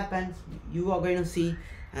that happens, you are going to see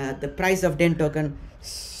the price of DENT token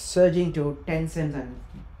surging to 10 cents and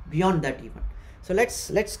beyond that even. So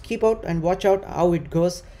let's keep out and watch out how it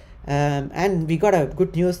goes. And we got a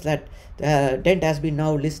good news that DENT has been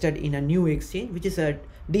now listed in a new exchange, which is a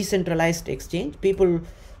decentralized exchange. People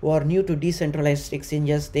who are new to decentralized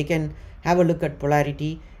exchanges, they can have a look at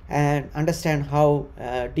Polarity and understand how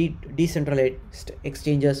decentralized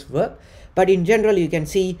exchanges work. But in general, you can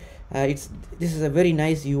see this is a very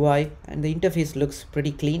nice UI, and the interface looks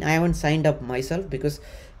pretty clean. I haven't signed up myself because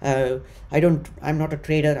I'm not a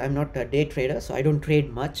trader, I'm not a day trader, so I don't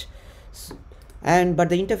trade much. But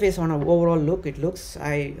the interface on an overall look,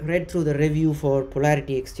 I read through the review for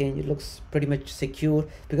Polarity Exchange. It looks pretty much secure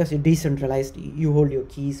because you're decentralized. You hold your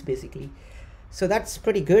keys basically. So that's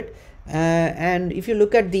pretty good. And if you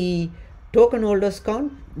look at the token holders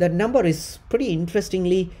count, the number is pretty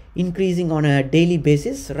interestingly increasing on a daily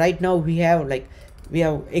basis. Right now we have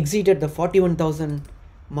exceeded the 41,000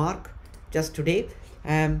 mark just today.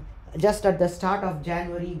 Just at the start of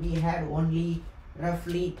January, we had only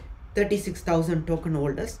roughly 36,000 token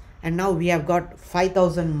holders, and now we have got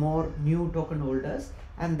 5,000 more new token holders,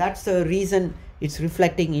 and that's the reason it's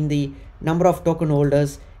reflecting in the number of token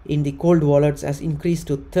holders in the cold wallets has increased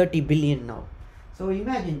to 30 billion now. So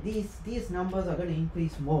imagine these numbers are going to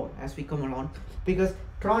increase more as we come along, because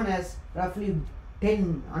Tron has roughly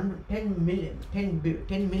 10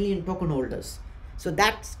 million token holders. So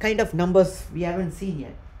that's kind of numbers we haven't seen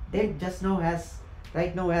yet. DENT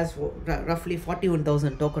right now has roughly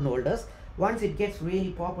 41,000 token holders. Once it gets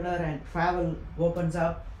really popular and travel opens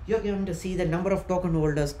up you're going to see the number of token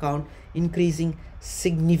holders count increasing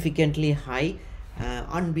significantly high,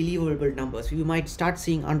 unbelievable numbers. You might start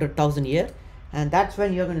seeing 100,000 here, and that's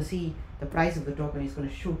when you're going to see the price of the token is going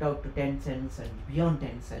to shoot out to 10 cents and beyond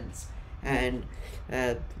 10 cents. And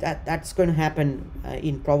that's going to happen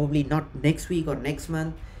in probably not next week or next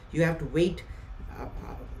month. You have to wait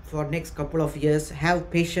for next couple of years.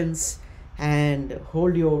 Have patience and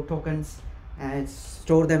hold your tokens and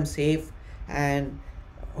store them safe, and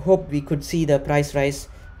hope we could see the price rise,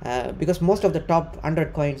 because most of the top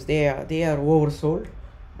 100 coins, they are oversold.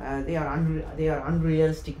 They are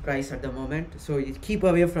unrealistic price at the moment. So you keep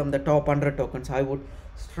away from the top 100 tokens. I would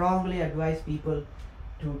strongly advise people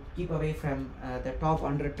to keep away from the top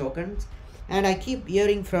 100 tokens. And I keep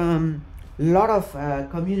hearing from a lot of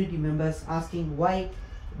community members asking why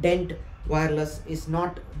Dent Wireless is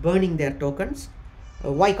not burning their tokens.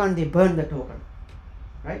 Why can't they burn the token,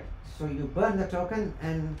 right? So you burn the token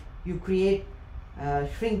and you create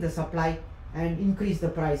shrink the supply and increase the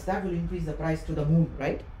price. That will increase the price to the moon,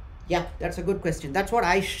 right? Yeah, that's a good question. That's what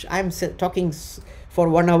I'm talking for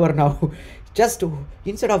 1 hour now. Just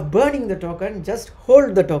instead of burning the token, just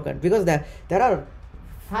hold the token, because there are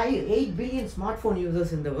 8 billion smartphone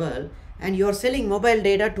users in the world, and you're selling mobile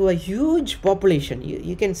data to a huge population.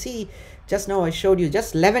 You can see just now I showed you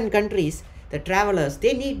just 11 countries, the travelers,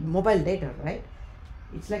 they need mobile data, right?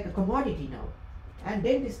 It's like a commodity now. And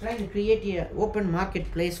Dent is trying to create an open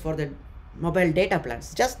marketplace for the mobile data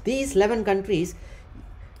plans. Just these 11 countries,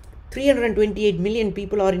 328 million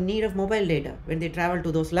people are in need of mobile data when they travel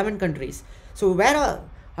to those 11 countries. So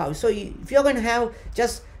if you're going to have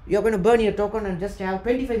you're going to burn your token and just have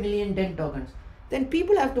 25 million Dent tokens, then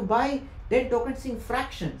people have to buy Dent tokens in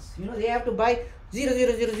fractions. They have to buy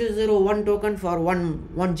 0.00001 token for 1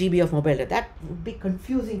 GB of mobile data. That would be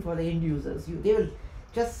confusing for the end users. They will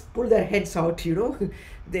just pull their heads out.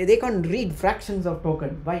 They can't read fractions of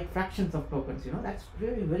tokens, buy fractions of tokens. That's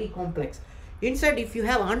really very complex. Instead, if you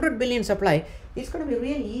have 100 billion supply, it's going to be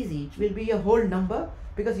really easy. It will be a whole number,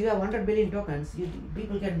 because you have 100 billion tokens.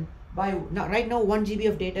 People can buy right now 1 GB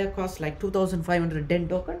of data costs like 2,500 Dent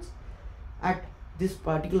tokens at this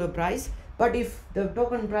particular price. But if the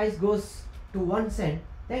token price goes to 1 cent,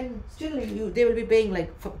 then still they will be paying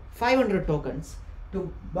like 500 tokens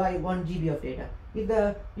to buy 1 GB of data.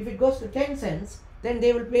 If it goes to 10 cents, then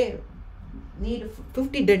they will need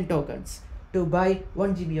 50 Dent tokens to buy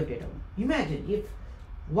 1 GB of data. Imagine if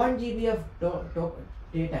 1 GB of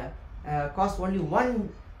data costs only one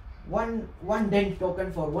Dent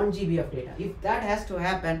token for 1 GB of data. If that has to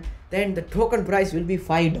happen, then the token price will be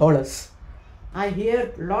 $5. I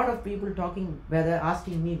hear a lot of people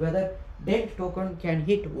asking me whether Dent token can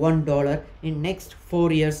hit $1 in next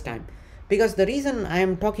 4 years time. Because the reason I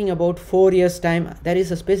am talking about 4 years time, there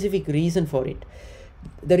is a specific reason for it.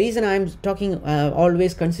 The reason I am talking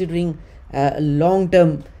always considering a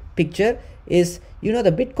long-term picture is,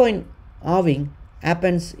 the Bitcoin halving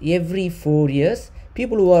happens every 4 years.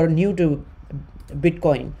 People who are new to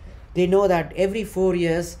Bitcoin, they know that every 4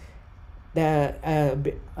 years the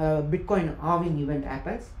Bitcoin halving event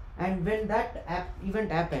happens, and when that event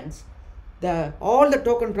happens, all the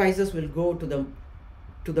token prices will go to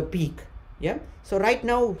the peak. Yeah. So right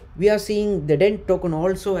now we are seeing the Dent token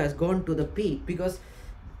also has gone to the peak, because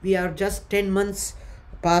we are just 10 months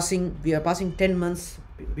passing. We are passing 10 months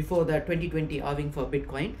before the 2020 halving for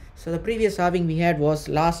Bitcoin. So the previous halving we had was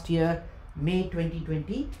last year, May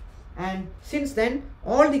 2020, and since then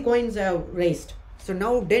all the coins have raised. So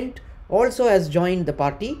now Dent also has joined the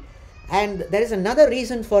party, and there is another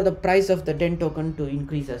reason for the price of the Dent token to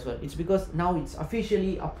increase as well. It's because now it's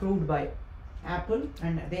officially approved by Apple,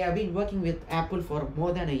 and they have been working with Apple for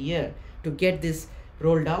more than a year to get this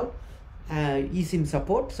rolled out, eSIM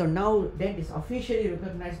support. So now Dent is officially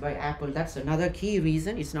recognized by Apple. That's another key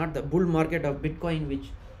reason. It's not the bull market of Bitcoin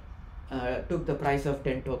which took the price of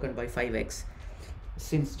Dent token by 5x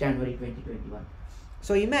since January 2021.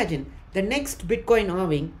 So imagine the next Bitcoin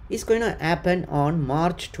halving is going to happen on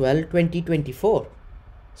March 12, 2024.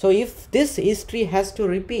 So if this history has to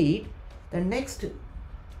repeat, the next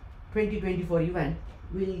 2024 event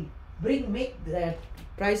will make the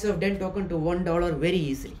price of Dent token to $1 very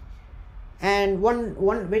easily. And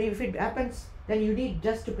if it happens, then you need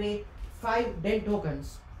just to pay 5 Dent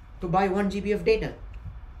tokens to buy 1 GB of data.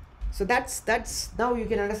 So that's now you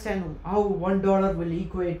can understand how $1 will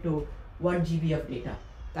equate to 1 GB of data.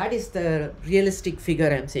 That is the realistic figure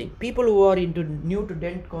I'm saying. People who are new to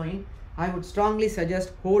Dent coin, I would strongly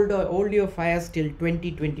suggest hold your fires till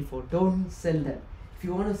 2024. Don't sell them. If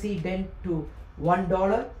you want to see Dent to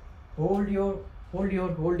 $1, hold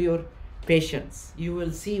your patience. You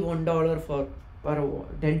will see $1 for per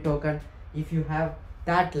DENT token if you have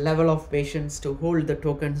that level of patience to hold the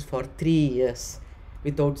tokens for 3 years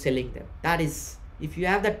without selling them. That is, if you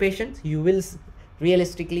have that patience, you will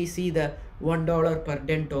realistically see the $1 per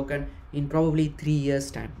DENT token in probably 3 years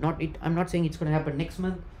time. I'm not saying it's going to happen next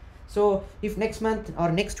month. So if next month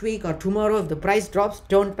or next week or tomorrow if the price drops,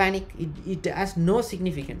 don't panic. It has no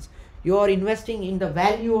significance. You are investing in the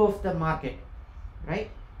value of the market, right?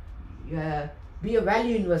 Be a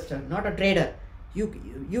value investor, not a trader.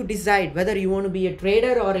 You decide whether you want to be a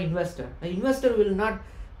trader or an investor. The investor will not,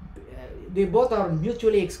 they both are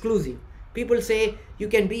mutually exclusive. People say you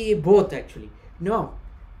can be both. Actually no,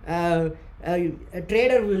 a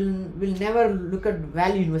trader will never look at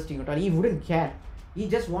value investing at all. He wouldn't care. He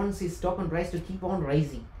just wants his token price to keep on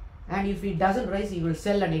rising, and if it doesn't rise, he will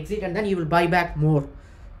sell and exit, and then he will buy back more.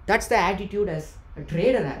 That's the attitude as a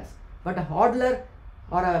trader has. But a hodler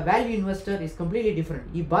or a value investor is completely different.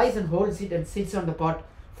 He buys and holds it and sits on the pot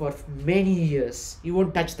for many years. He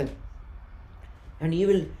won't touch them, and he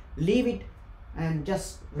will leave it and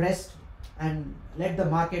just rest and let the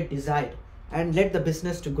market decide, and let the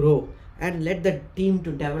business to grow, and let the team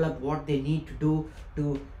to develop what they need to do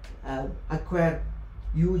to acquire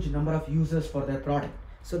huge number of users for their product.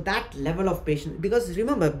 So that level of patience, because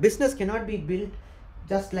remember, business cannot be built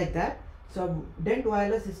just like that. So Dent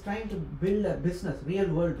Wireless is trying to build a business, real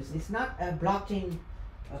world business. It's not a blockchain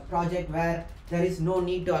project where there is no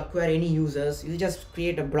need to acquire any users. You just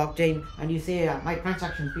create a blockchain and you say my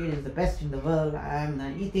transaction feed is the best in the world, I'm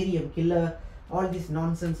an Ethereum killer. All this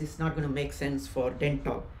nonsense is not going to make sense for Dent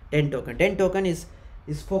token. Dent token is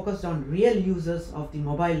focused on real users of the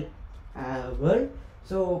mobile world.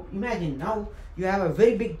 So imagine now you have a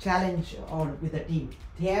very big challenge with the team.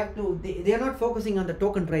 They are not focusing on the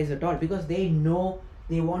token price at all, because they know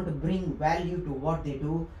they want to bring value to what they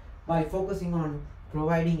do by focusing on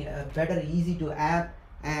providing a better easy to app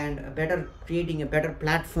and creating a better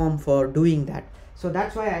platform for doing that. So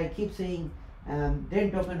that's why I keep saying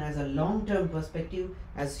Dent token has a long-term perspective,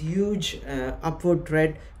 has huge upward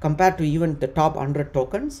trend compared to even the top 100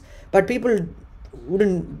 tokens. But people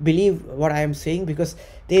wouldn't believe what I am saying because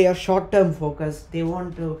they are short-term focused. They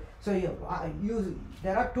want to. So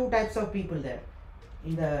there are two types of people there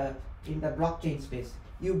in the blockchain space.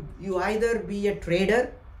 You either be a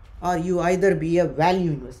trader or you either be a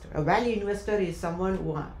value investor. A value investor is someone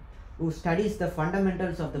who studies the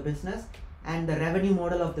fundamentals of the business and the revenue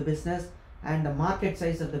model of the business and the market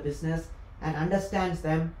size of the business, and understands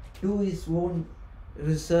them, do his own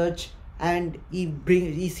research, and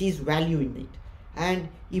he sees value in it, and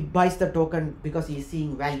he buys the token because he is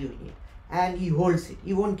seeing value in it, and he holds it.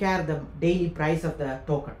 He won't care the daily price of the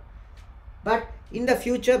token, but in the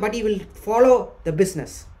future, but he will follow the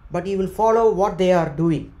business, but he will follow what they are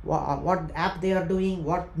doing, what app they are doing,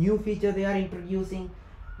 what new feature they are introducing,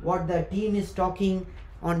 what the team is talking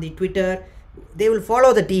on the Twitter. They will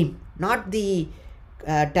follow the team, not the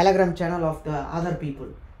Telegram channel of the other people.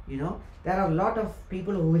 There are a lot of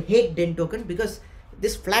people who hate Dent token because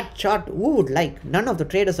this flat chart, who would like? None of the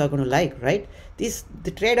traders are going to like, right?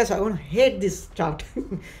 The traders are going to hate this chart.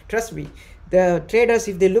 Trust me, the traders,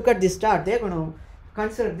 if they look at this chart, they're going to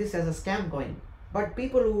consider this as a scam coin. But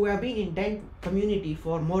people who have been in Dent community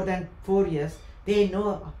for more than 4 years, they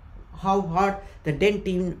know how hard the Dent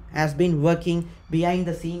team has been working behind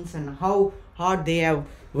the scenes and how hard they have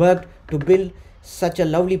worked to build such a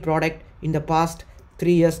lovely product in the past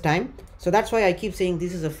 3 years time. So that's why I keep saying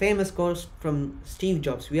this is a famous quote from Steve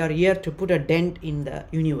Jobs. We are here to put a dent in the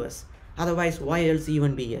universe. Otherwise, why else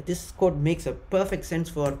even be here? This quote makes a perfect sense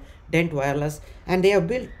for Dent Wireless, and they have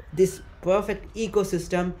built this perfect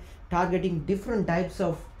ecosystem targeting different types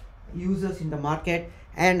of users in the market.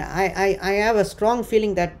 And I have a strong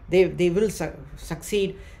feeling that they will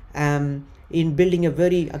succeed in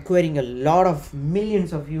acquiring a lot of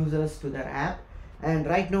millions of users to their app. And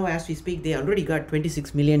right now, as we speak, they already got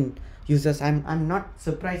 26 million users. I'm not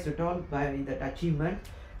surprised at all by that achievement,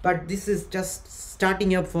 but this is just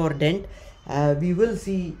starting up for Dent. We will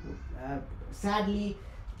see, sadly,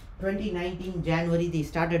 2019 January they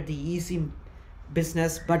started the eSIM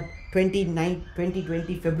business, but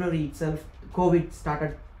 2020 February itself, COVID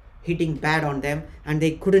started hitting bad on them and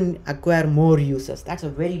they couldn't acquire more users. That's a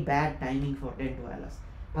very bad timing for Dent Wireless.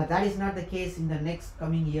 But that is not the case in the next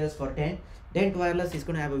coming years for Dent. Dent Wireless is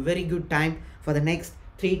going to have a very good time for the next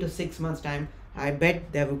 3 to 6 months time. I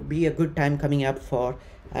bet there will be a good time coming up for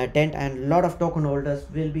Dent, and a lot of token holders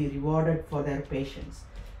will be rewarded for their patience.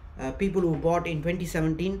 People who bought in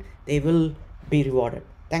 2017, they will be rewarded.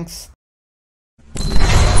 Thanks.